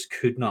 Taz just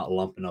could not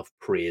lump enough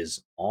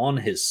praise on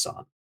his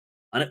son,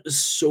 and it was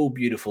so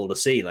beautiful to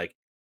see. Like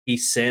he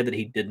said that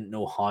he didn't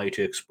know how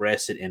to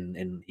express it,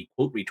 and he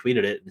quote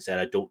retweeted it and said,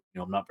 "I don't,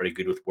 I'm not very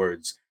good with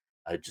words.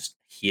 I just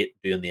hate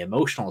doing the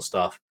emotional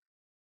stuff."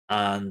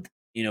 And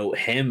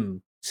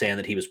him saying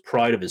that he was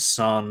proud of his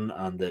son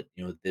and that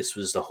this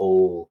was the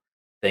whole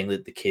thing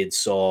that the kids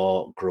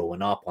saw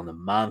growing up on the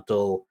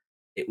mantle.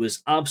 It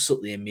was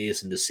absolutely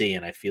amazing to see,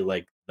 and I feel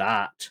like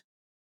that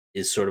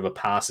is sort of a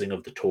passing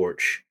of the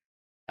torch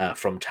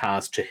from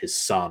Taz to his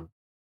son,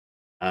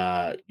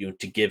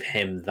 to give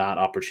him that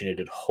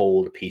opportunity to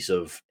hold a piece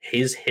of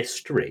his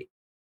history,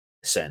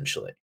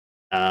 essentially.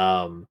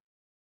 Um,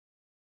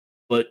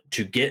 but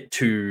to get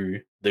to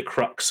the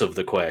crux of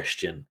the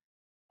question,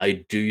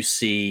 I do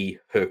see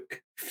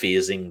Hook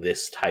phasing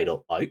this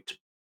title out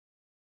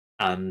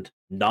and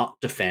not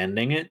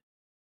defending it,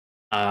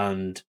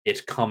 and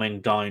it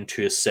coming down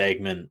to a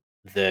segment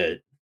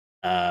that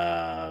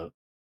uh,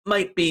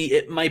 might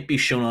be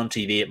shown on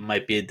TV, it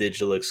might be a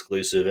digital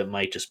exclusive, it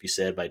might just be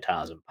said by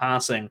Taz in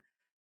passing,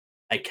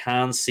 I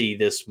can see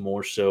this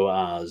more so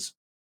as,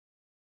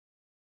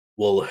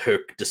 well,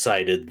 Hook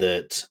decided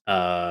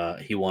that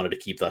he wanted to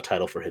keep that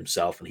title for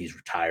himself, and he's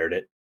retired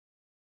it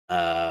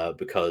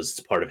because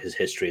it's part of his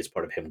history. It's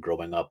part of him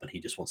growing up, and he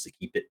just wants to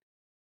keep it.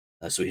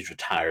 So he's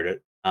retired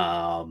it.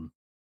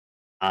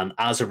 And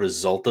as a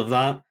result of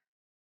that,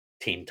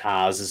 Team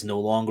Taz is no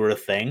longer a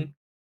thing,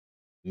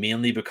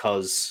 mainly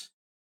because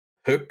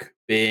Hook,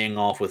 being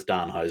off with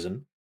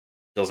Danhausen,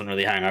 doesn't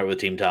really hang out with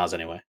Team Taz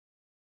anyway.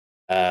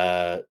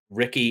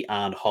 Ricky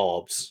and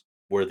Hobbs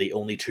were the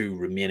only two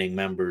remaining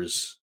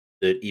members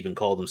that even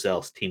called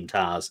themselves Team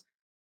Taz,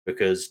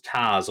 because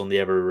Taz only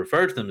ever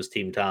referred to them as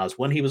Team Taz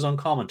when he was on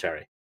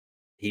commentary.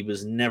 He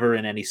was never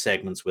in any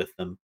segments with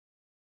them.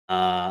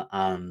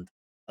 And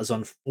as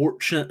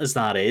unfortunate as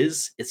that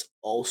is, it's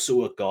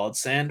also a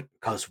godsend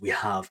because we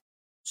have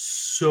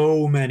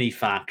so many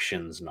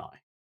factions now.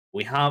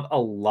 We have a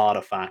lot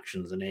of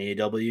factions in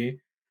AEW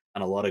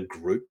and a lot of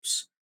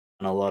groups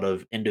and a lot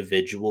of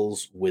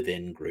individuals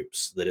within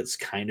groups that it's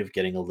kind of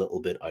getting a little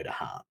bit out of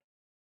hand.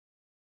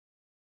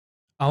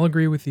 I'll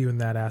agree with you in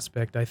that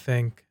aspect. I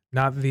think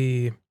not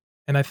the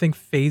and I think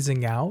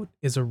phasing out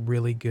is a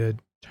really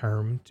good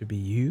term to be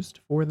used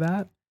for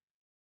that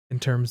in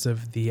terms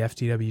of the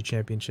FTW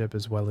championship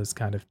as well as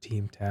kind of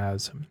Team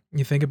Taz.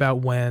 You think about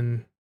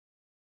when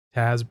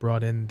Taz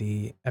brought in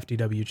the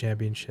FTW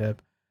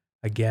championship,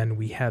 again,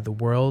 we had the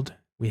world,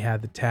 we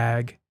had the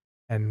tag,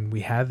 and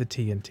we had the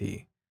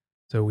TNT.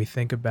 So we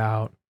think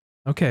about,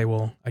 okay,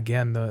 well,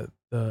 again,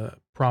 the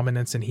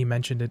prominence, and he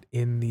mentioned it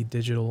in the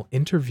digital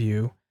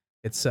interview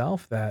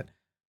itself, that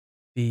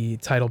the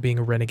title being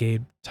a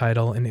renegade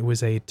title, and it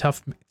was a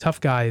tough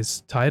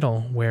guys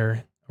title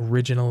where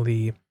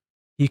originally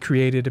he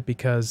created it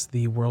because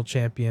the world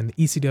champion,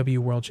 ECW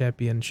world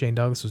champion Shane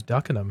Douglas was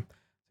ducking him. So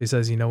he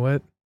says, you know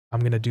what, I'm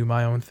gonna do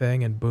my own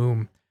thing, and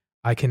boom,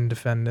 I can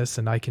defend this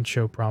and I can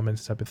show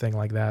prominence, type of thing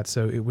like that.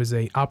 So it was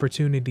a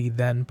opportunity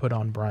then put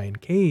on Brian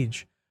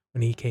Cage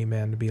when he came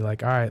in to be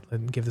like, all right,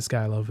 let me give this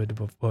guy a little bit of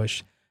a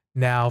push.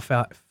 Now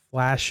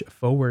flash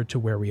forward to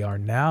where we are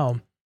now,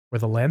 where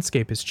the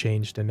landscape has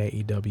changed in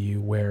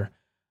AEW, where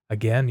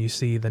again you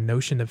see the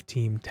notion of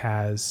Team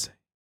Taz.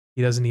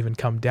 He doesn't even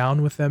come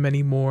down with them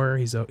anymore.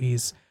 He's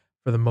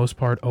for the most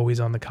part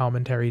always on the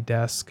commentary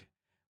desk.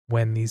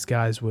 When these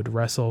guys would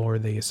wrestle or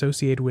they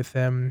associate with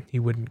him, he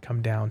wouldn't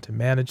come down to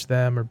manage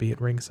them or be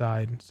at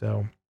ringside.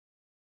 So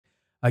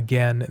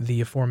again, the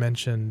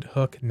aforementioned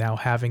Hook now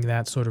having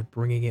that, sort of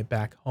bringing it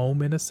back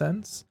home in a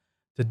sense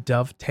to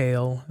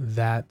dovetail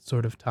that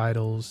sort of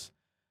titles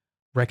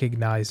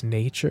recognized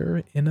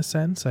nature in a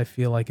sense, I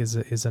feel like is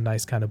a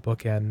nice kind of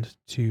bookend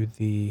to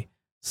the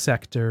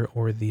sector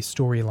or the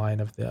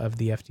storyline of the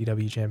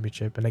FTW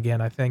championship. And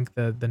again, I think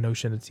the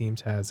notion of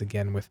teams has,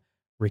 again, with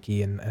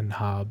Ricky and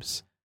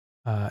Hobbs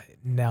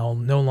now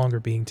no longer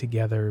being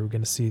together, we're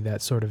going to see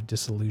that sort of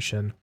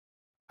dissolution.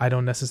 I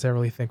don't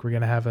necessarily think we're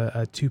going to have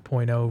a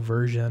 2.0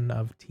 version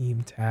of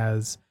Team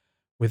Taz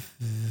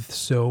with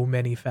so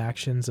many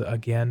factions,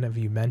 again, have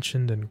you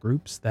mentioned, and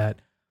groups,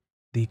 that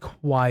the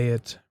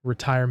quiet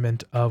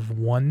retirement of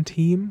one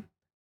team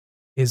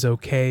is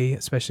okay,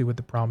 especially with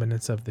the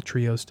prominence of the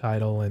trios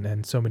title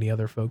and so many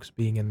other folks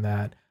being in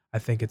that. I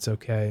think it's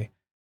okay.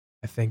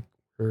 I think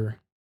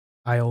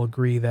I'll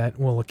agree that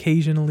we'll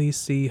occasionally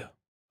see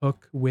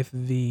Hook with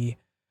the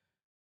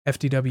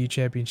FTW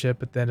championship,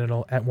 but then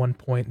it'll at one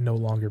point no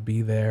longer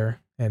be there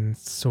and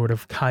sort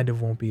of kind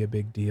of won't be a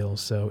big deal.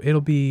 So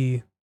it'll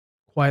be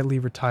quietly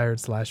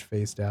retired slash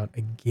phased out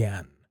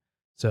again.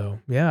 So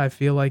yeah, I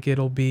feel like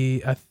it'll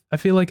be. I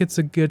feel like it's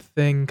a good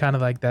thing, kind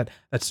of like that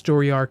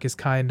story arc is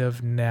kind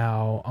of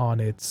now on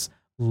its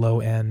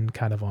low end,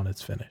 kind of on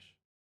its finish.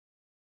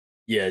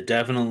 Yeah,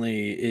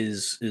 definitely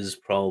is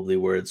probably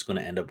where it's going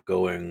to end up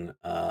going.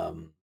 Sort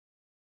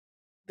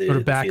The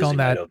of the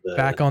phasing out of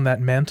back the on that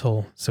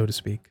mantle, so to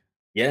speak.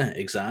 yeah,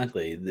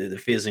 exactly. The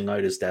phasing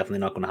out is definitely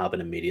not going to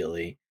happen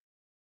immediately.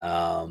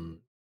 Um,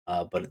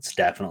 but it's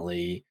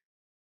definitely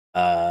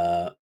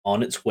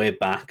on its way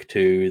back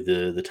to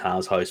the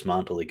Taz House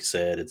mantle. Like you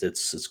said,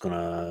 it's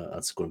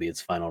gonna be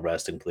its final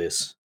resting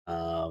place.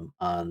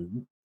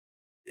 And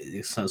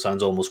it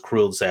sounds almost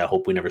cruel to say. I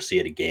hope we never see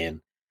it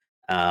again.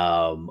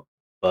 Um,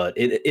 but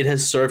it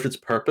has served its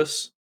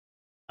purpose.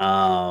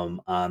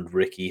 And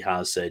Ricky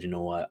has said, you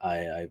know what,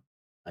 I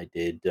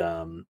did.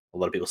 A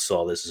lot of people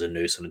saw this as a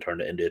noose and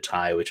turned it into a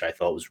tie, which I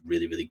thought was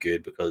really, really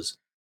good because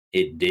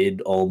it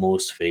did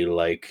almost feel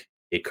like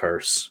a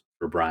curse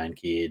for Brian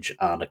Cage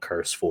and a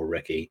curse for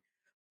Ricky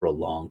for a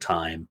long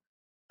time.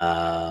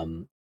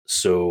 Um,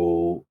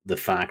 so the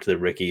fact that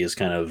Ricky is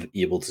kind of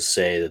able to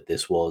say that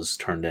this was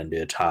turned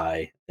into a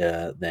tie,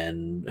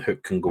 then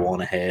Hook can go on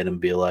ahead and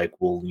be like,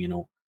 well,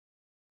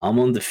 I'm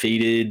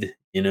undefeated.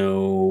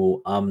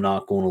 I'm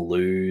not going to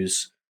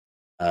lose.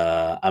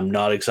 I'm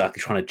not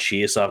exactly trying to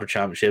chase after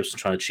championships. I'm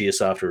trying to chase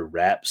after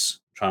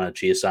reps. Trying to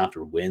chase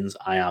after wins.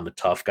 I am a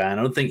tough guy, and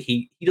I don't think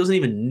he doesn't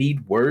even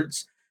need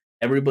words.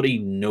 Everybody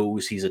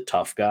knows he's a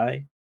tough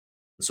guy.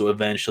 So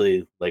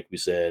eventually, like we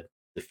said,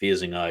 the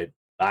phasing out,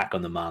 back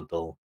on the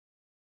mantle.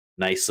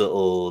 nice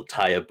little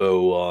tie a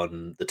bow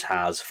on the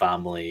Taz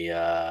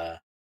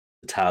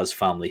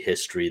family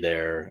history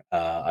there.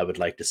 I would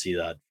like to see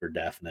that for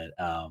definite.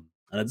 And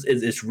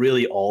it's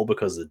really all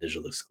because of the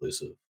digital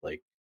exclusive.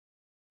 Like,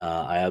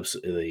 I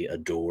absolutely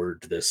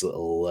adored this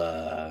little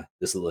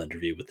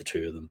interview with the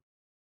two of them.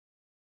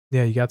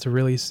 Yeah, you got to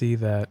really see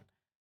that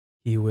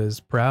he was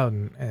proud,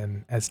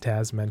 and as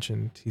Taz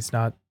mentioned, he's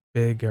not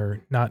big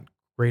or not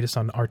greatest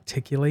on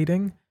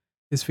articulating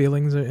his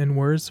feelings in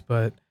words,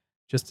 but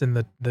just in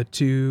the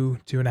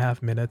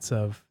 2.5 minutes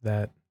of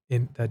that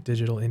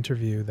digital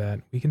interview,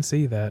 that we can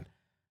see that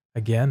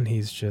again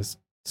he's just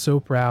so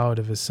proud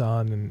of his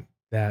son, and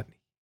that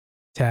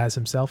Taz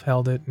himself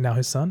held it, and now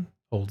his son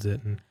holds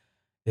it, and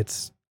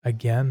it's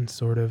again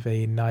sort of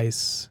a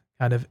nice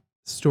kind of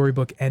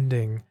storybook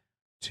ending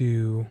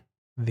to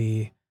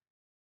the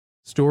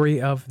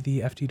story of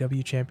the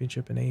FTW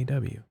Championship in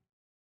AEW.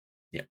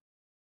 Yeah.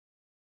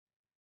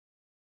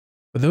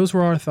 But those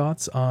were our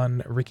thoughts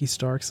on Ricky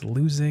Starks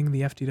losing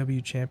the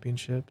FTW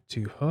Championship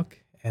to Hook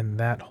and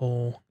that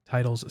whole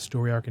titles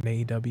story arc in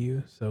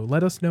AEW. So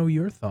let us know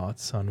your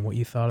thoughts on what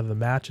you thought of the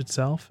match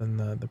itself and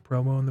the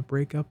promo and the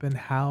breakup, and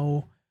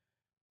how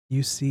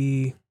you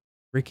see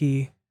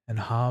Ricky and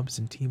Hobbs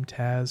and Team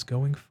Taz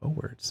going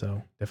forward.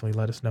 So definitely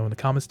let us know in the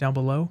comments down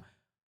below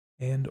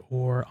and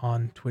or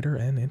on Twitter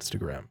and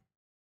Instagram.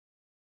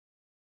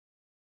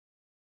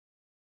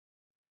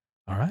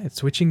 All right,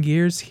 switching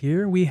gears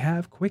here, we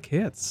have quick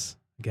hits.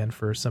 Again,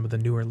 for some of the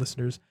newer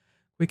listeners,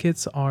 quick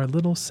hits are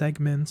little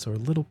segments or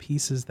little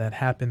pieces that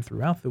happen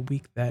throughout the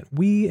week that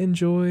we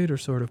enjoyed, or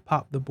sort of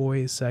pop the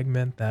boys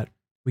segment that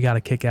we got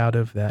a kick out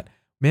of, that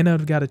may not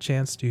have got a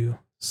chance to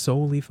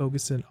solely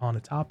focus in on a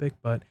topic,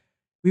 but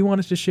we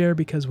wanted to share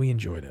because we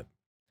enjoyed it.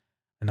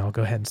 And I'll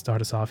go ahead and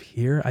start us off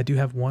here. I do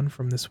have one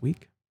from this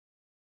week.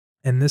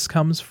 And this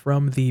comes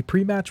from the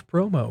pre-match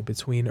promo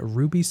between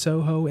Ruby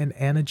Soho and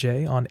Anna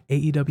Jay on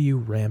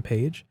AEW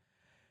Rampage.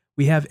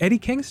 We have Eddie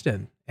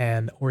Kingston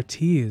and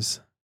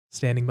Ortiz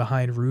standing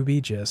behind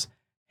Ruby, just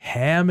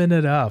hamming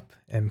it up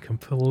and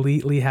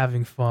completely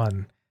having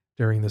fun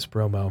during this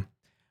promo.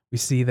 We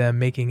see them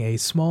making a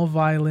small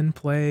violin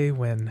play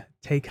when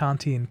Tay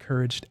Conti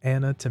encouraged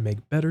Anna to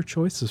make better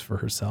choices for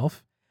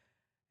herself.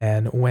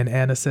 And when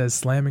Anna says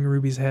slamming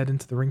Ruby's head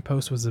into the ring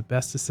post was the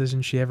best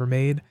decision she ever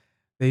made,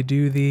 they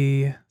do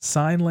the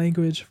sign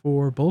language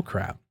for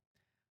bullcrap.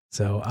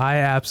 So I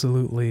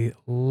absolutely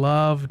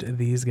loved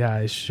these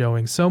guys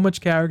showing so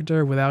much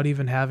character without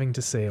even having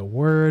to say a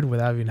word,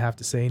 without even have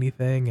to say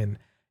anything. And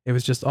it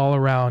was just all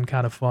around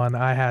kind of fun.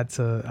 I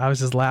was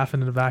just laughing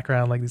in the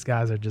background, like these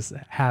guys are just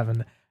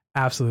having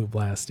absolute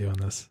blast doing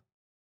this.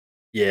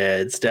 Yeah,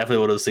 it's definitely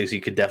one of those things you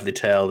could definitely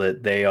tell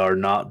that they are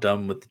not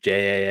done with the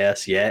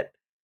JAS yet.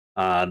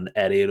 And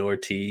Eddie and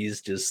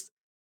Ortiz just,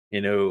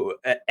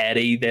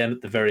 Eddie then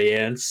at the very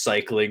end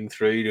cycling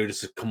through,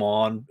 just come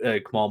on,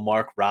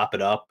 Mark, wrap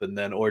it up, and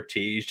then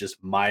Ortiz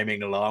just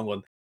miming along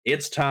with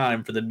it's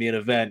time for the main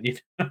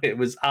event. It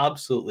was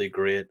absolutely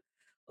great.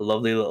 A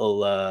lovely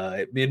little,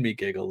 it made me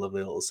giggle.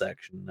 Lovely little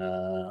section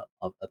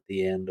at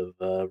the end of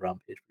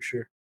Rampage for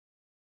sure.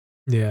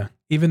 Yeah.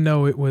 Even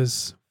though it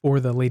was for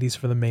the ladies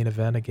for the main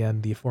event,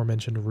 again, the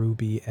aforementioned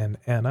Ruby and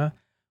Anna,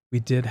 we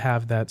did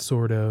have that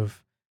sort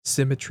of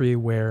symmetry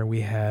where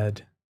we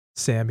had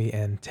Sammy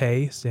and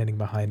Tay standing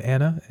behind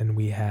Anna, and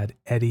we had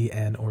Eddie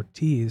and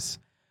Ortiz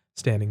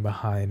standing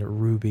behind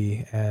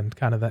Ruby, and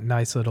kind of that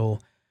nice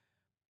little,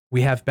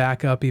 we have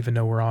backup even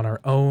though we're on our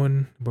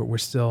own, but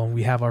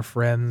we have our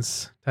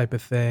friends type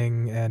of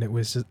thing. And it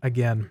was just,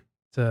 again,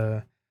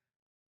 to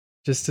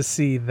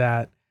see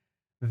that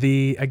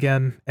the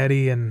again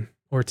Eddie and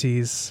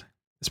Ortiz,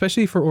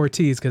 especially for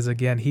Ortiz, because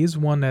again he's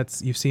one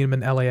that's, you've seen him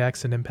in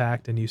LAX and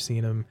Impact, and you've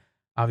seen him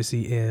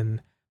obviously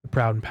in the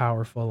Proud and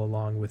Powerful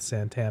along with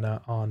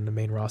Santana on the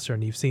main roster,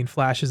 and you've seen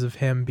flashes of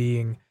him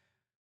being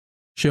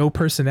show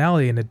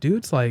personality, and the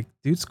dude's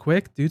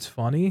quick, dude's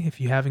funny.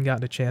 If you haven't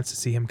gotten a chance to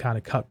see him kind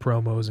of cut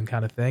promos and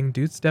kind of thing,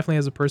 dude's definitely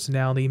has a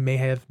personality. May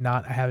have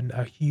not had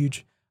a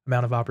huge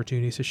amount of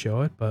opportunities to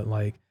show it, but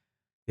like,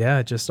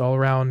 yeah, just all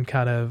around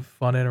kind of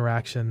fun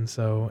interaction.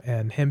 So,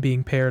 and him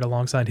being paired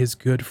alongside his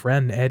good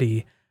friend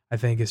Eddie, I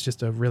think is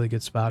just a really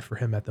good spot for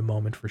him at the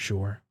moment for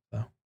sure.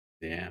 So,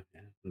 Yeah,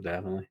 yeah,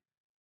 definitely.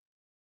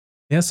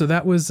 yeah, so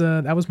that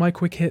was my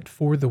quick hit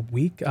for the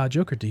week.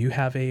 Joker, do you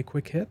have a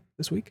quick hit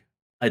this week?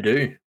 I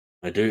do.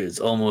 I do. It's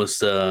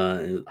almost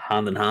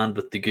hand in hand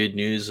with the good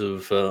news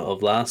of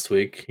last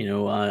week.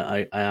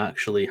 I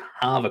actually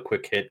have a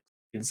quick hit.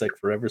 It's like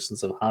forever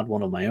since I've had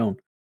one of my own.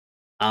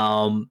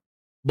 Um,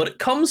 but it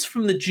comes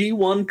from the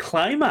G1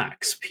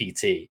 Climax,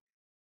 PT.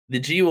 The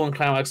G1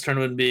 Climax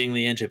tournament being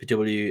the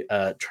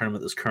NJPW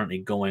tournament that's currently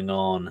going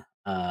on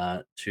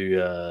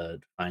to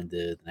find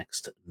the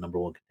next number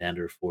one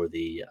contender for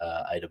the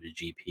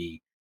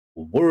IWGP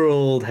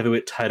World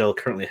Heavyweight title,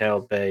 currently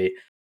held by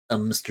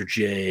Mr.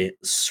 J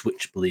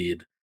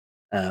Switchblade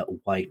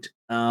White.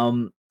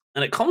 And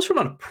it comes from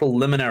a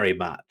preliminary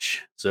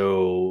match.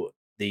 So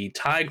the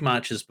tag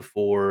matches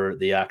before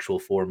the actual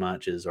four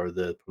matches or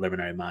the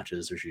preliminary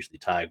matches, there's usually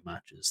tag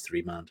matches,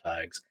 3-man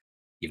tags,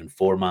 even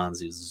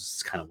 4-mans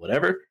is kind of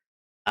whatever.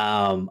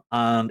 And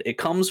it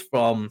comes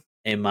from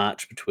a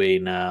match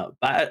between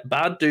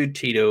Bad Dude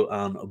Tito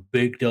and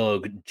Big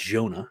Dog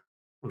Jonah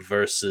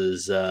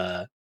versus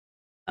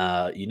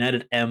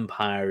United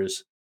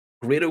Empire's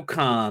Great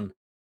Khan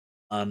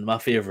and my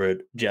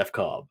favorite Jeff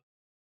Cobb.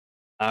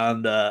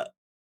 And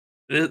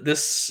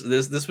this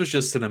was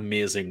just an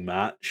amazing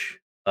match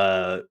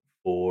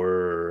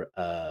for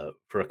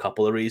a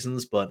couple of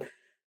reasons, but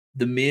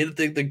the main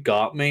thing that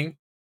got me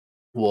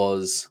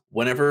was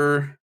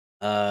whenever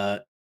uh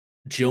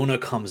Jonah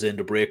comes in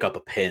to break up a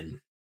pin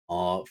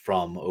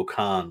from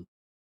Okan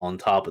on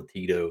top of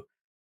Tito,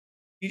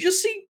 you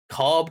just see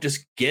Cobb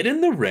just get in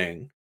the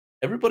ring,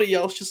 everybody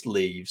else just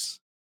leaves.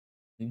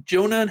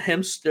 Jonah and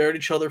him stare at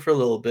each other for a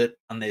little bit,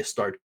 and they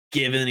start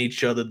giving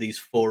each other these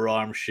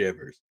forearm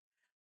shivers,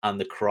 and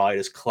the crowd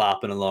is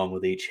clapping along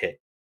with each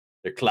hit.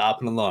 They're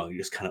clapping along. You're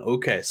just kind of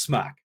okay,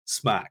 smack,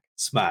 smack,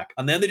 smack,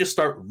 and then they just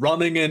start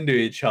running into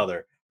each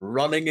other,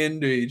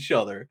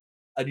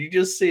 and you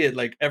just see it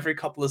like every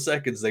couple of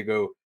seconds. They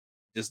go,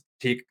 just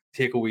take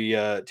a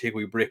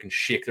wee break and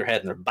shake their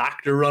head, and they're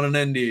back to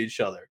running into each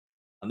other,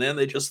 and then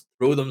they just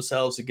throw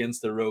themselves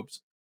against the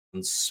ropes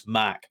and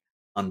smack,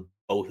 and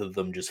both of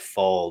them just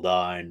fall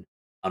down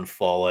and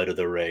fall out of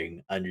the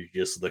ring, and you're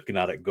just looking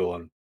at it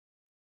going,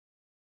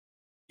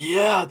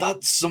 yeah,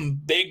 that's some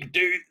big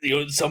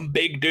dude, some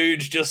big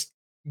dudes just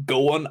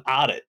going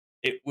at it.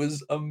 It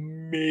was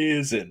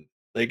amazing.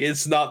 Like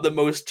it's not the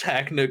most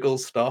technical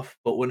stuff,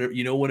 but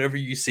whenever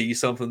you see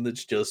something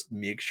that's just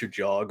makes your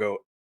jaw go,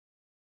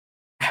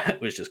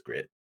 it was just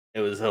great. It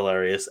was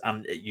hilarious,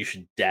 and you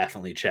should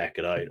definitely check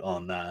it out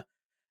on.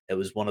 It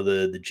was one of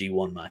the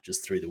G1 matches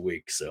through the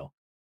week, so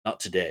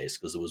not today's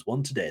because there was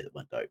one today that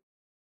went out.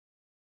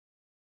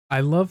 I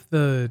love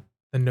the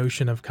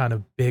notion of kind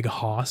of big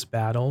hoss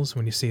battles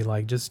when you see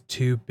like just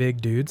two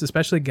big dudes,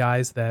 especially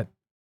guys that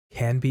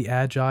can be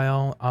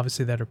agile,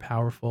 obviously that are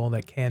powerful,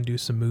 that can do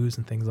some moves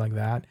and things like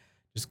that.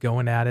 Just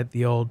going at it,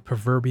 the old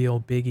proverbial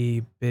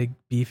biggie, big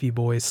beefy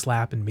boys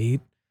slap and meat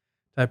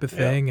type of Yeah,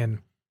 thing. And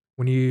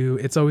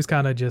it's always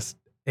kind of just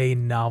a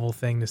novel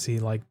thing to see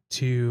like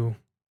two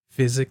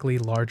physically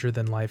larger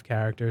than life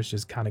characters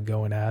just kind of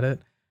going at it.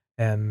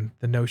 And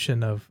the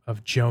notion of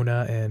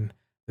Jonah and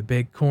the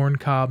big corn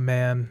cob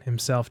man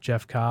himself,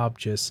 Jeff Cobb,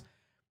 just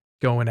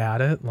going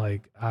at it.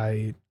 Like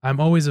I'm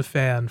always a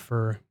fan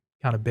for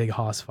kind of big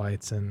hoss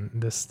fights, and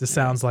this yeah.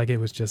 sounds like it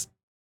was just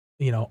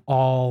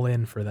all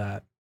in for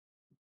that.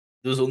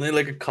 There was only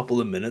like a couple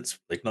of minutes,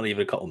 like not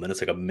even a couple of minutes,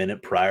 like a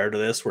minute prior to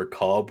this, where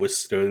Cobb was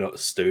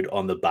stood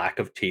on the back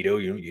of Tito,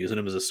 using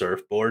him as a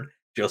surfboard,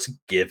 just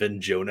giving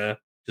Jonah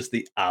just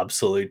the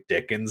absolute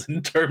dickens in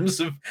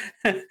terms of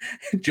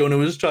Jonah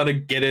was trying to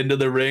get into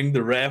the ring,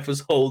 the ref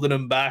was holding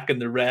him back,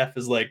 and the ref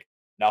is like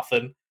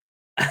nothing,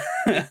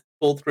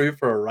 pull through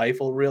for a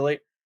rifle, really,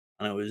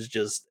 and it was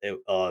just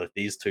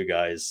these two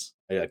guys.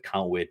 I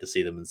can't wait to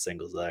see them in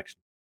singles action.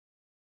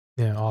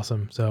 Yeah,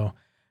 awesome. So,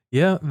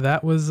 yeah,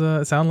 that was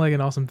sounded like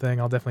an awesome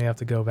thing. I'll definitely have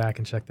to go back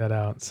and check that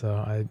out. So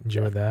I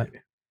enjoyed that.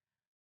 Definitely.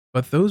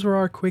 But those were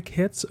our quick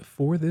hits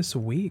for this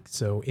week.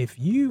 So if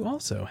you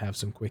also have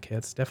some quick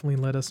hits, definitely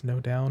let us know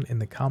down in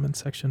the comment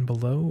section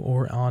below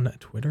or on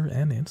Twitter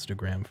and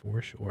Instagram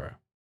for sure.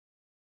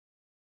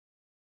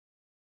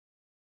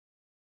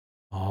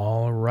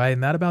 All right,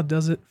 and that about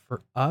does it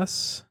for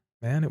us.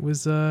 Man, it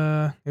was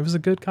a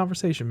good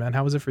conversation, man.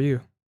 How was it for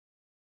you?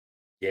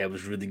 Yeah, it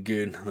was really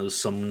good. There was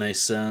some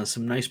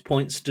nice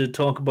points to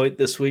talk about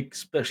this week,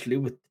 especially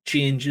with the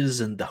changes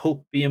and the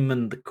hopium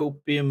and the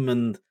copium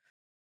and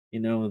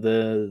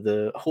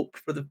the hope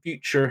for the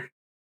future.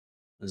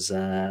 Was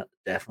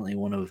definitely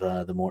one of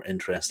the more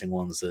interesting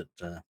ones that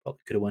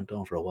probably could have went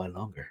on for a while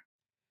longer.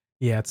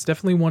 Yeah, it's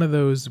definitely one of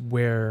those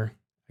where,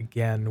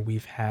 again,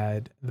 we've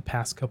had the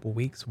past couple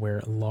weeks where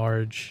a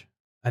large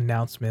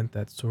announcement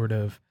that sort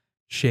of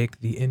shake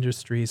the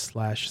industry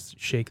slash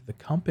shake the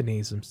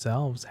companies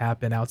themselves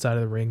happen outside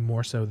of the ring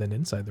more so than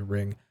inside the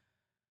ring.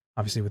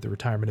 Obviously, with the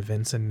retirement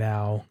events and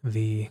now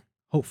the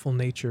hopeful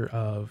nature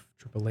of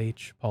Triple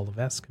H, Paul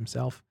Levesque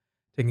himself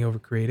taking over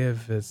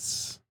creative,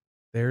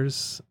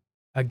 there's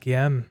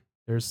again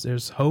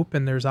there's hope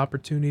and there's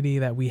opportunity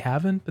that we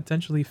haven't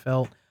potentially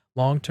felt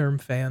long-term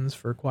fans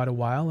for quite a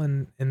while,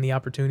 and the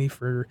opportunity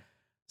for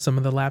some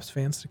of the lapsed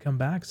fans to come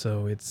back.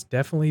 So it's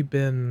definitely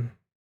been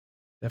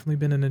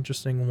an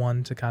interesting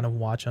one to kind of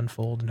watch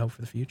unfold and hope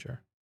for the future.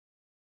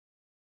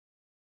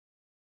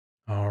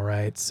 All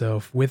right,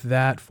 so with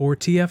that, for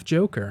TF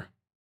Joker.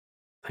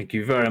 Thank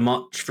you very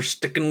much for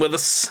sticking with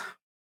us.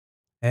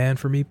 And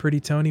for me, Pretty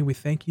Tony, we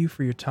thank you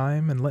for your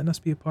time and letting us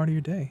be a part of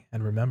your day.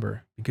 And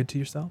remember, be good to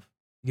yourself,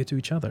 be good to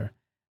each other,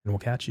 and we'll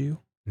catch you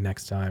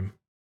next time.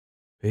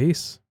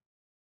 Peace.